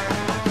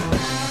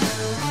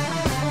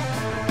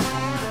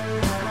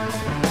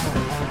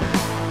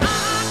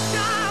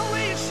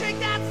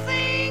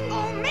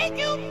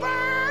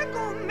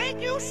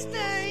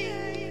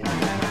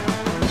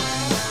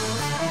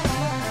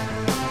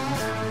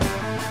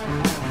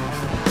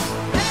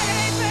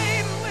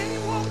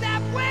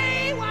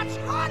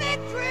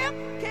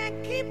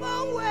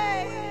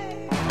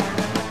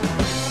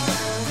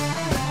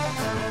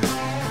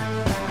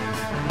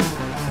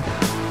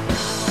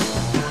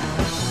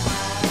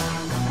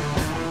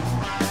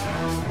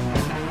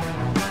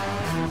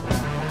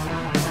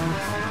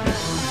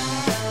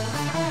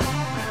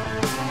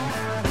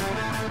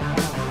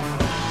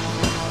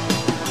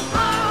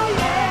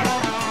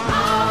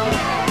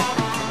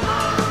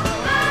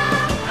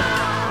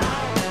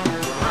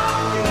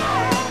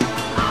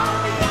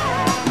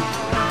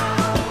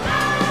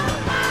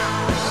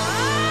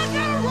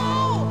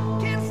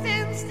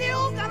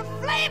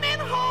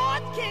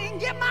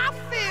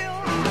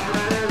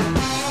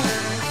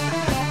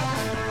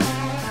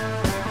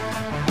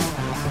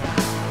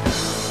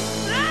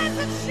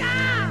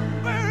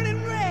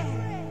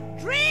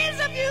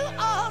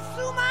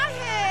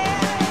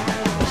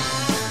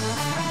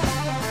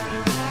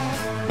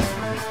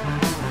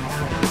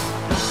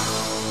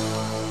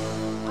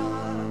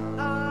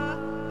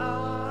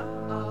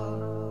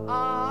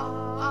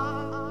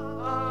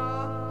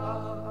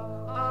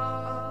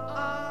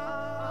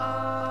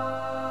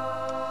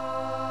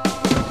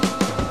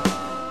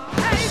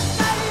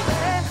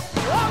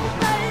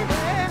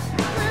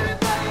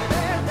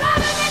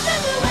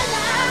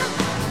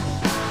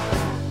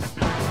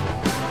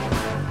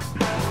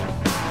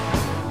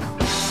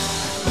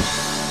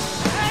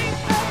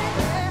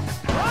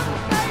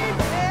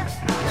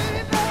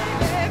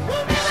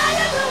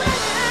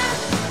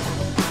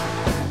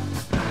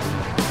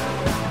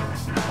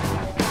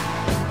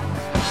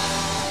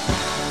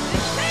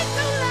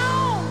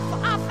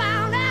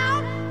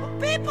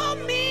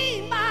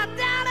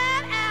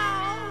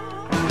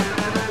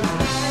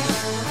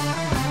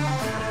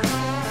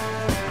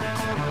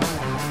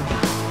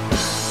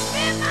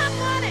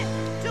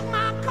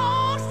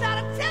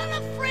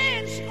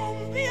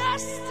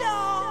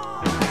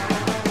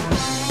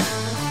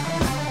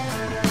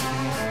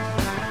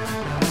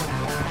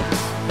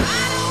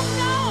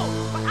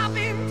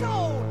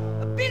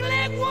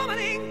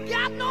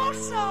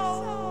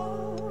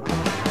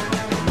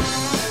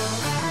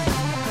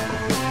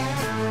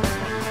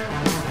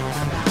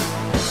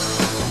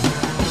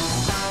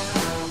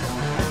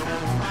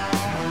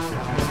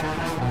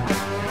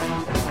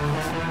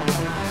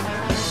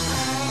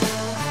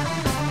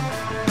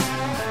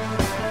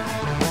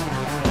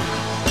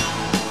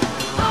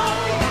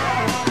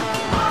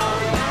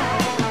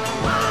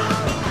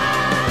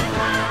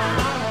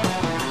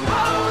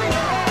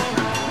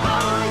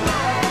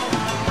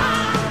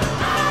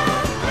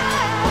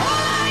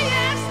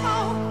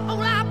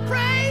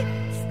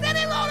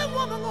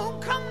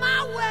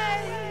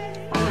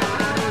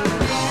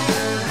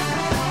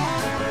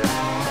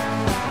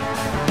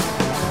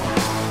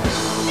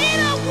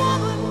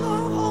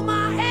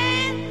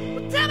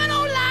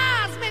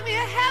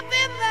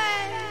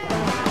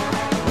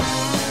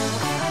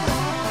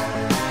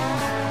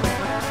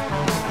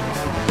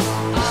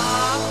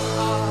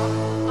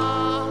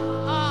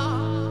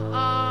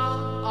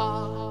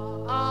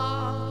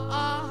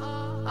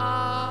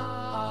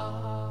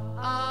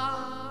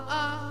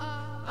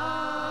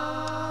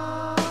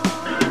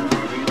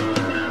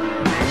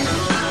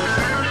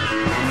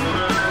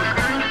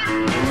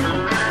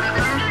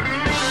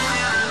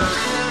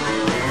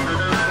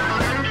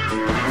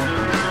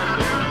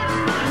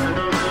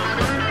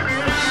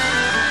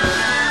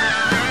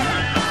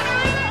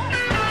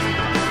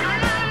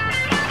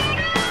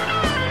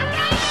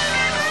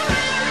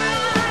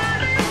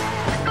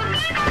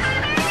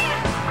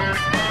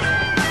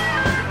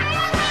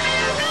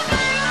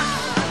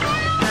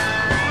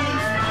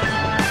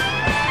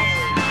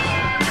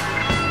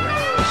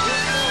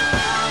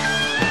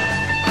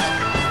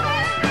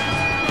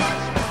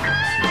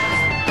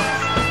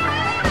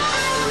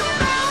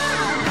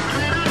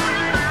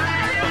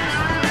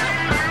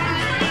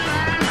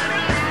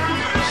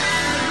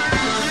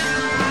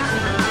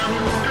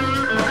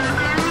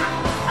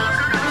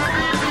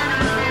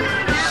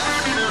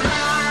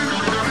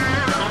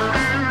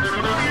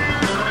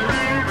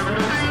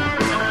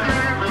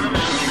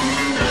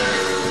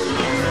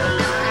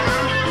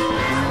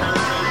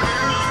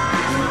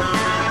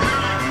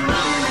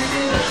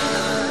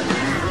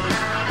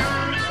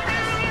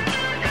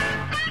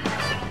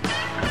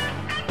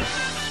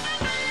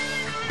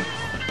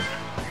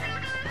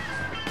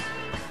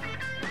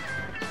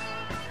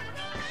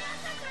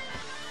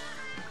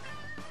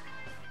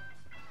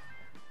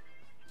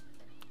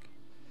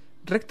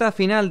 Recta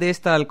final de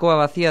esta alcoba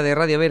vacía de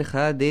Radio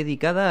Verja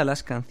dedicada a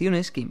las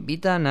canciones que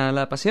invitan a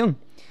la pasión.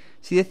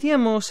 Si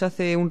decíamos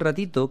hace un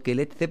ratito que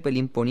Led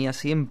Zeppelin ponía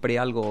siempre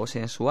algo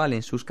sensual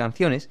en sus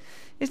canciones,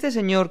 este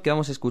señor que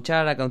vamos a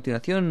escuchar a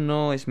continuación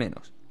no es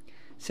menos.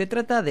 Se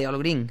trata de Al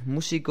Green,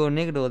 músico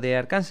negro de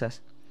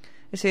Arkansas.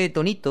 Ese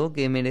tonito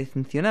que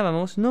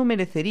mencionábamos no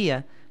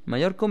merecería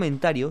mayor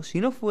comentario si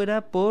no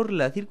fuera por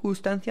la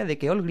circunstancia de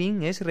que Al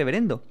Green es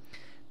reverendo,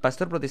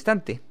 pastor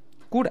protestante,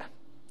 cura.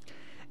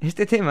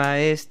 Este tema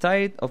es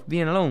Tired of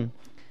Being Alone,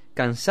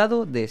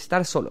 cansado de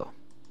estar solo.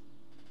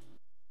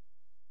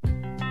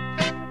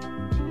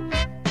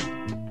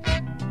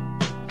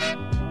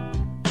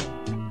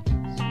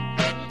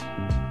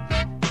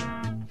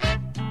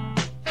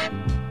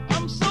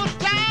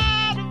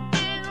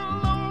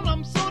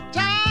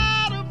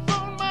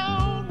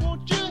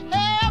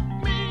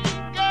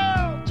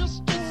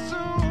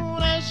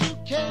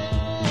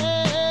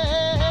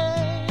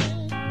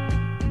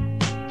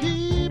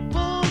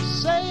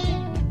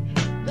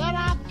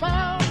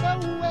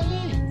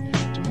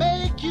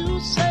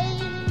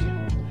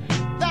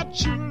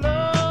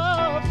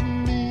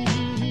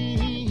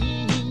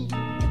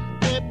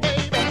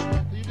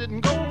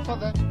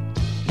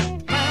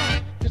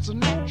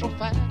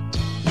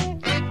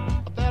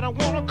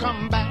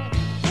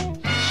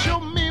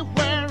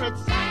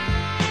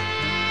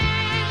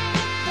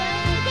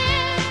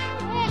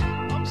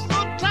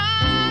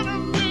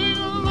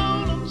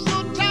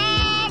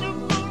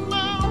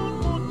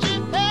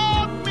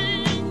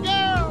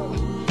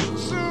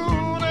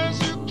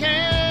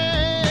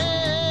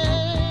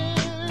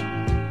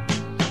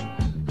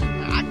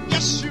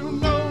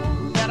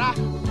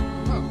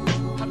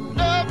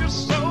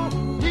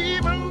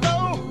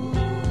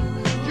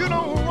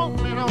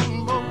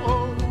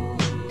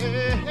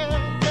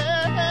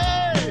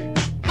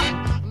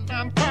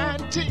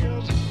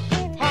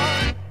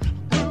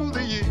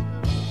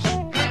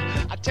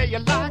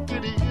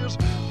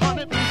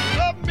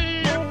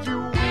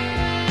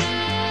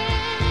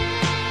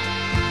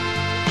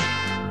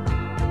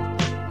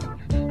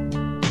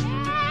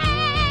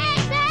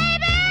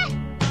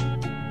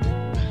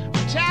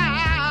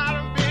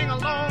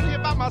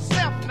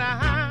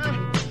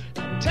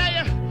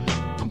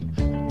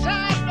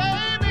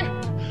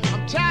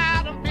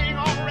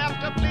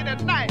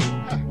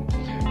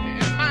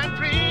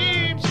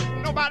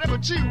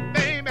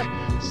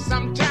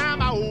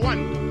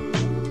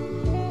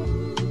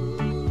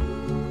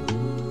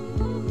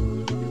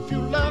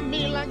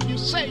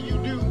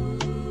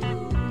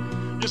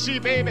 See,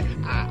 baby,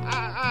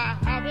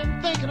 I've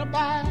been thinking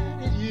about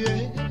it,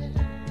 yeah.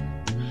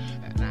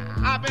 And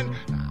I've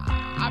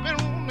been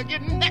wanting to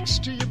get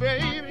next to you,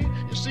 baby.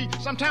 You see,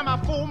 sometimes I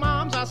fool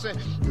moms, I say,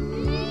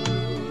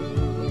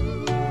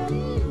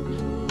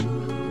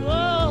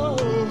 oh,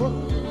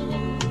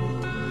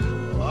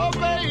 oh,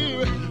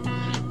 baby,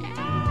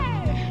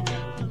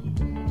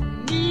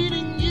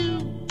 needing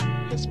you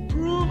has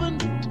proven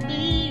to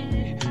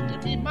me to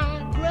be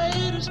my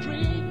greatest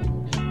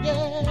dream,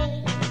 yeah.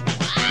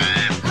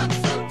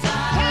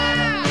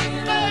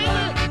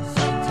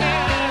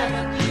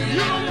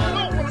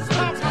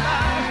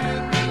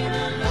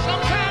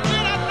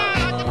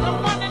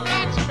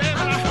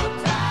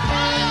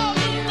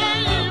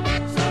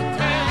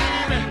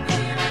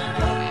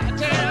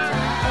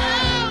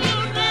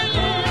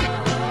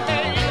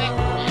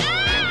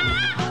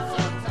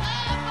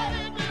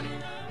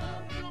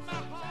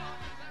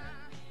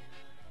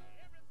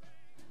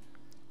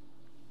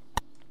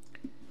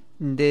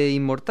 De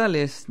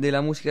inmortales de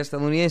la música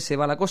estadounidense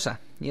va la cosa,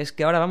 y es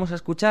que ahora vamos a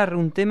escuchar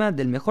un tema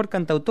del mejor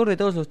cantautor de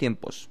todos los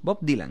tiempos, Bob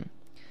Dylan.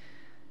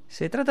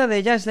 Se trata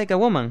de Just Like a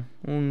Woman,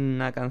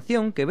 una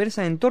canción que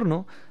versa en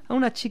torno a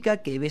una chica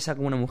que besa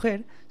como una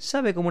mujer,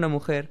 sabe como una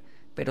mujer,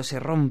 pero se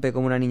rompe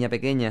como una niña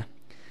pequeña.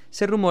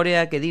 Se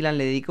rumorea que Dylan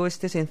le dedicó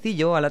este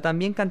sencillo a la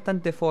también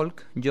cantante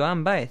folk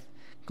Joan Baez,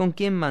 con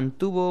quien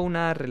mantuvo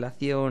una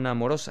relación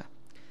amorosa.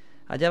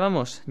 Allá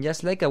vamos,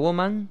 Just Like a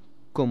Woman,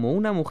 como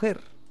una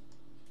mujer.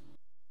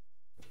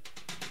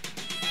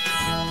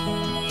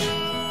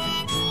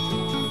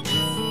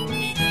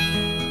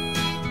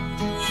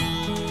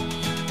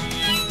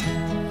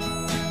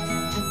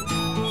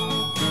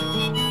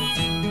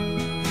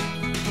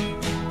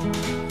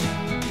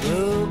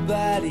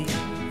 Nobody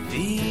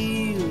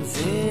feels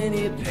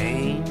any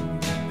pain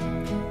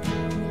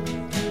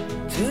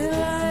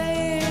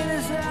tonight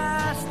as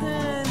I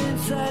stand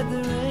inside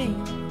the rain.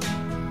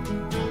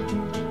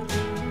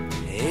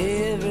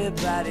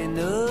 Everybody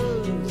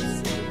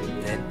knows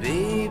that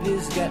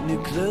baby's got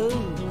new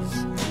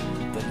clothes,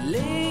 but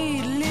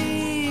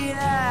lately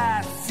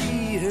I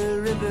see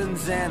her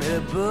ribbons and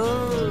her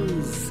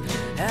bows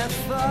have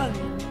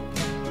fallen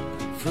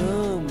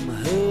from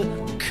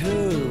her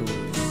curls.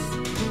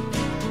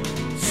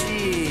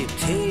 She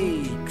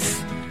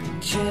takes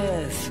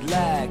just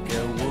like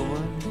a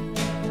woman.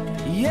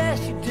 Yes,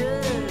 she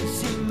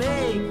does. She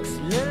makes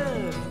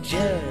love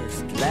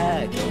just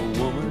like a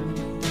woman.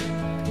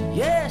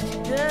 Yes, she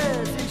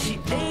does. And she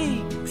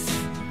aches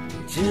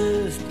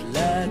just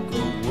like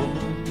a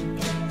woman.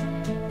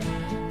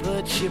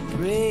 she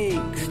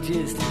breaks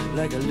just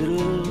like a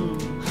little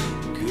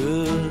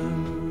girl.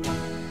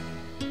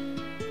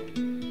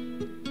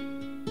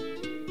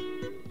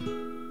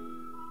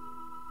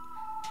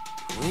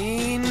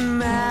 Queen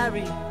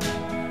Mary,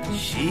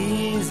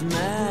 she's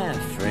my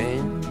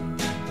friend.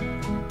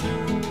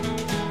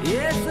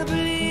 Yes, I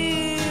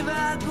believe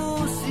I'll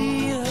go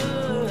see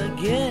her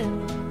again.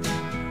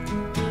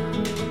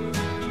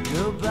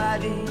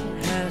 Nobody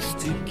has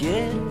to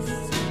guess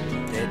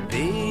that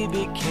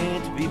baby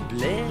can't be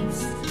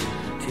blessed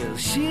till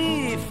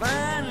she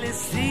finally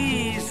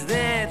sees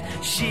that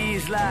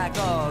she's like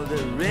all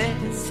the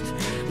rest,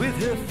 with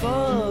her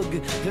fog,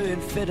 her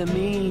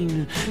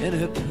amphetamine, and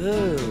her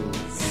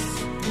pearls.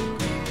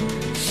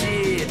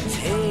 She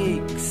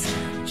takes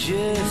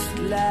just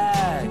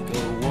like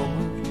a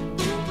woman.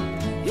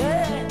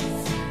 Yes,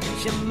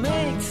 she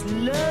makes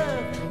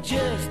love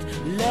just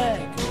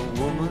like a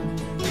woman.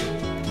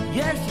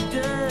 Yes, she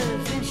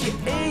does, and she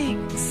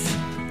aches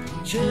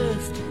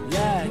just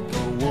like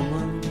a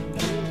woman.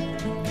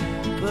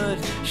 But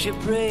she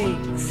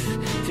breaks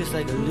just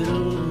like a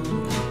little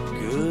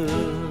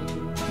girl.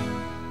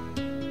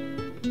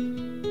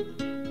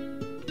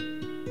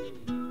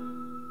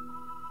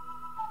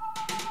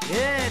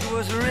 It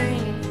was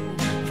rain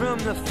from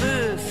the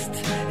first,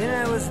 and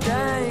I was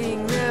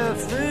dying there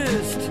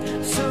first,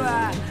 so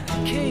I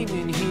came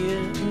in here.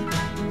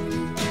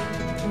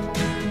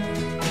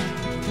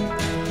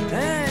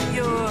 And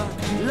your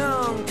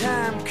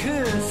long-time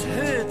curse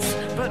hurts,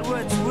 but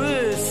what's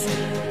worse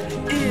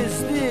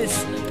is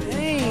this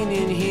pain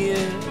in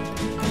here.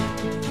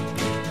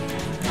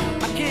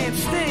 I can't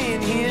stay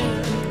in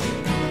here.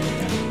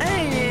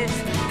 Ain't it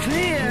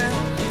clear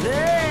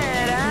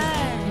that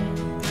I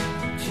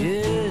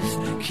just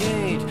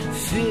can't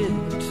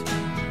fit?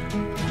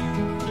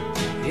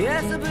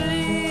 Yes, I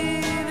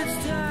believe it's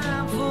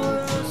time for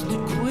us to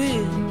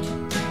quit.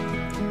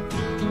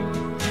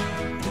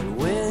 And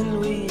when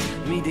we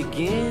meet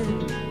again,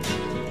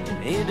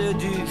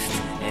 introduced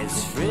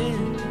as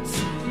friends,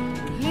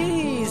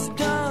 please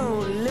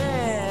don't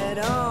let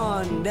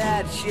on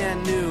that you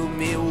knew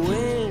me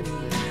when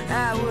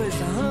I was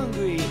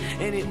hungry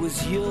and it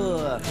was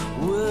your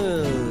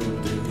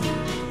world.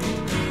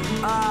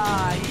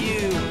 Are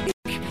you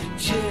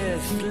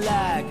just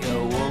like a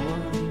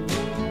woman?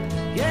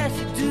 Yes,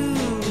 you do.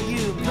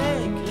 You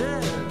make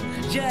love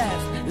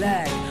just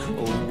like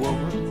a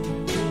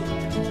woman.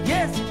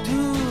 Yes, you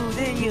do.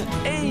 Then you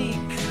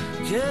ache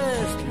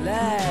just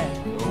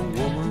like a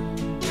woman.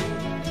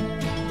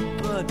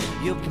 But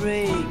you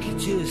break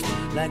just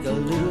like a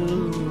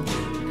little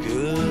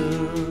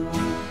girl.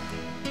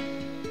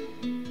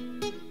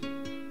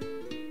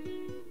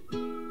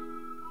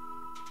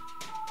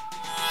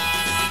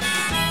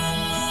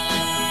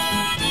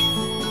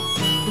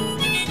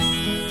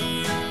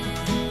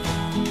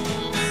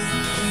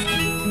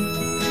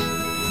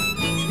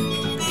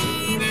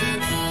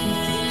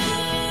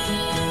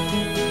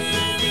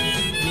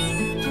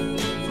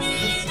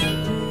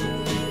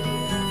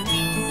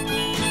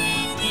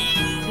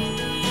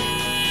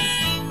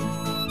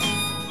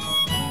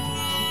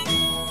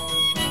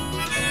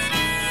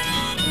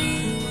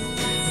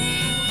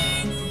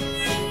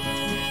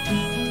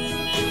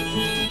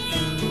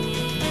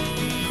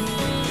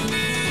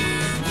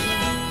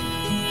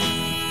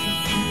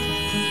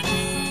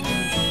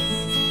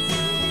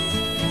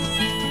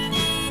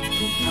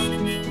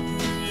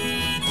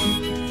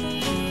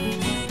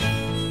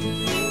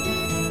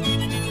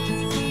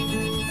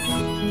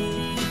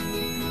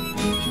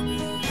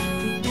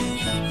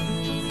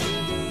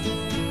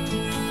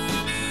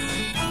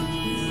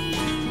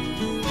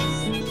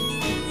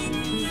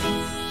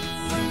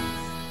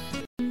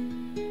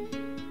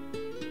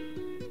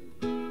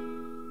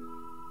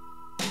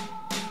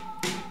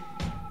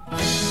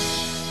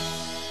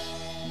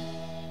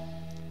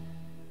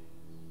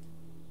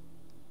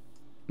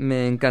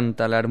 Me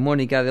encanta la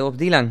armónica de Bob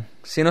Dylan.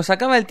 Se nos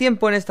acaba el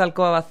tiempo en esta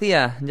alcoba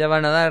vacía. Ya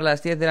van a dar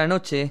las 10 de la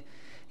noche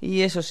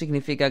y eso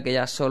significa que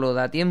ya solo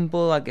da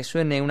tiempo a que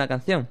suene una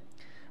canción.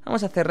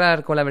 Vamos a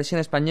cerrar con la versión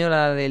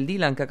española del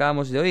Dylan que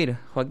acabamos de oír,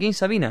 Joaquín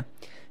Sabina,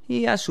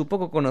 y a su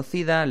poco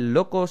conocida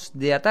Locos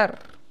de Atar.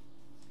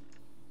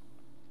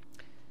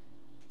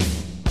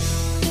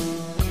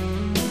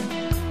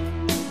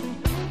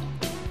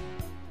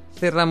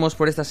 Cerramos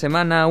por esta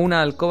semana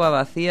una alcoba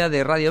vacía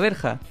de Radio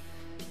Verja.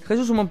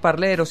 Jesús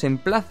Montparler os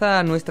emplaza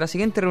a nuestra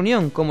siguiente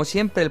reunión, como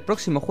siempre, el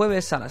próximo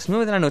jueves a las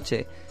 9 de la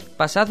noche.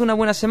 Pasad una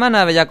buena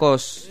semana,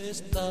 bellacos.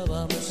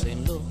 Estábamos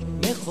en lo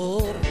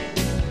mejor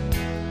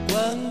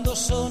cuando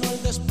sonó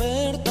el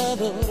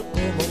despertador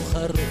como un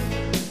jarro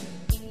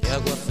de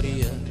agua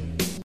fría.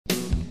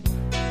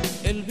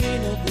 El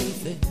vino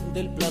dulce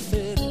del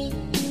placer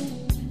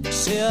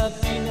se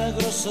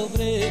avinagró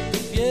sobre tu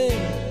piel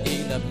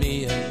y la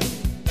mía.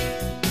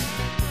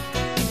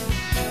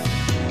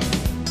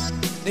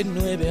 De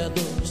 9 a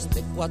 2,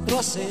 de 4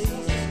 a 6,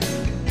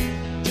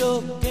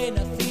 yo que he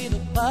nacido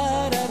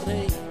para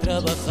rey,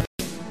 trabajar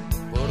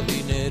por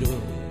dinero.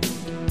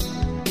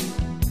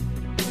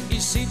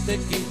 Y si te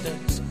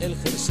quitas el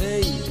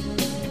jersey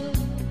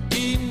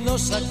y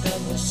nos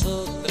sacamos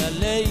otra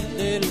ley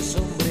del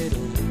sombrero.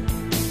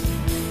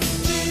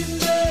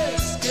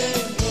 Diles que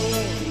no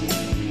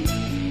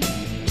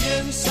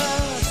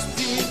piensas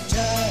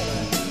fichar.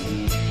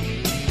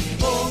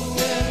 Pon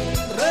el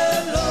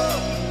reloj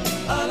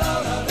a la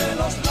hora de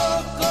los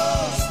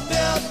locos de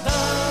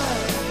atar.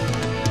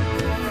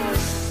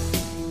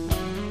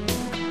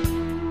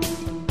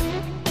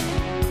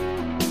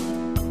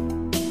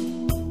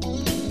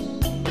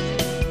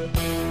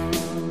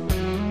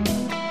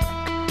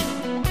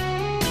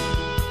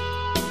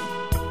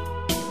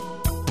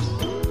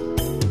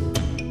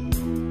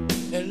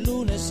 El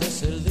lunes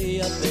es el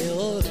día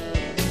peor.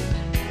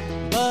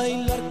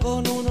 Bailar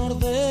con un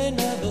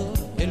ordenador,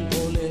 el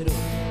bolero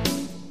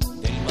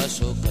del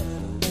masoca,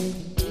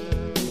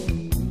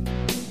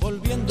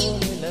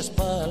 volviéndole la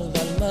espalda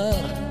al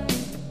mar,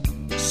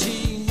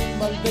 sin un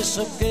mal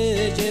beso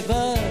que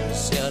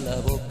llevarse a la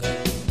boca.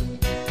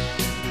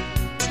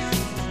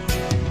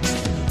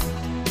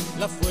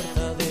 La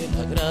fuerza de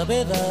la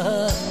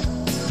gravedad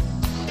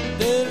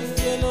del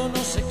cielo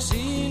nos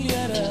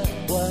exiliará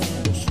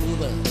cuando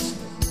subas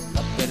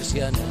la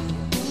persiana.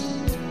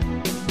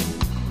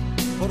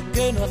 ¿Por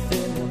qué no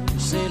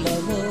hacemos el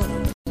amor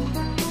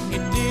y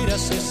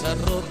tiras esa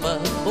ropa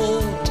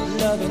por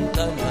la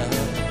ventana?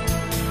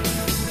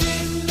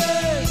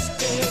 Diles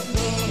que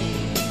no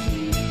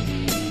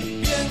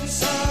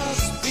piensas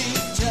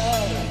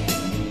fichar.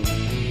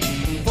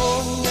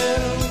 Pon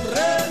el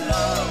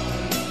reloj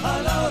a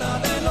la hora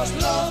de los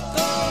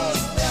locos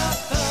de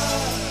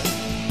atar.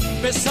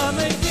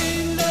 Bésame y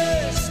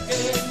diles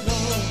que no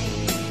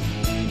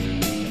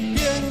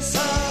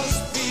piensas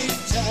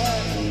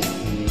fichar.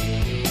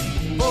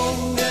 Pon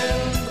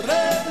el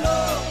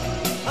reloj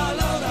a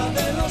la hora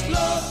de los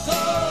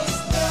locos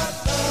de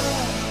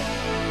atar.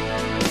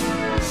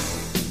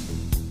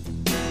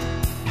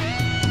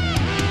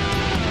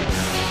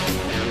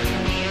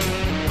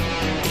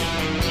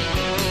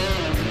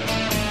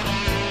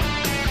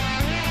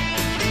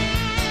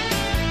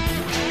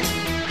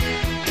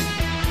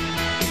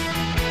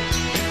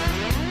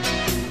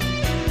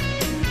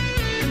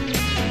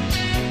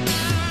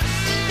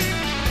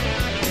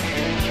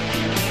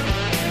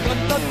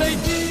 Plántate y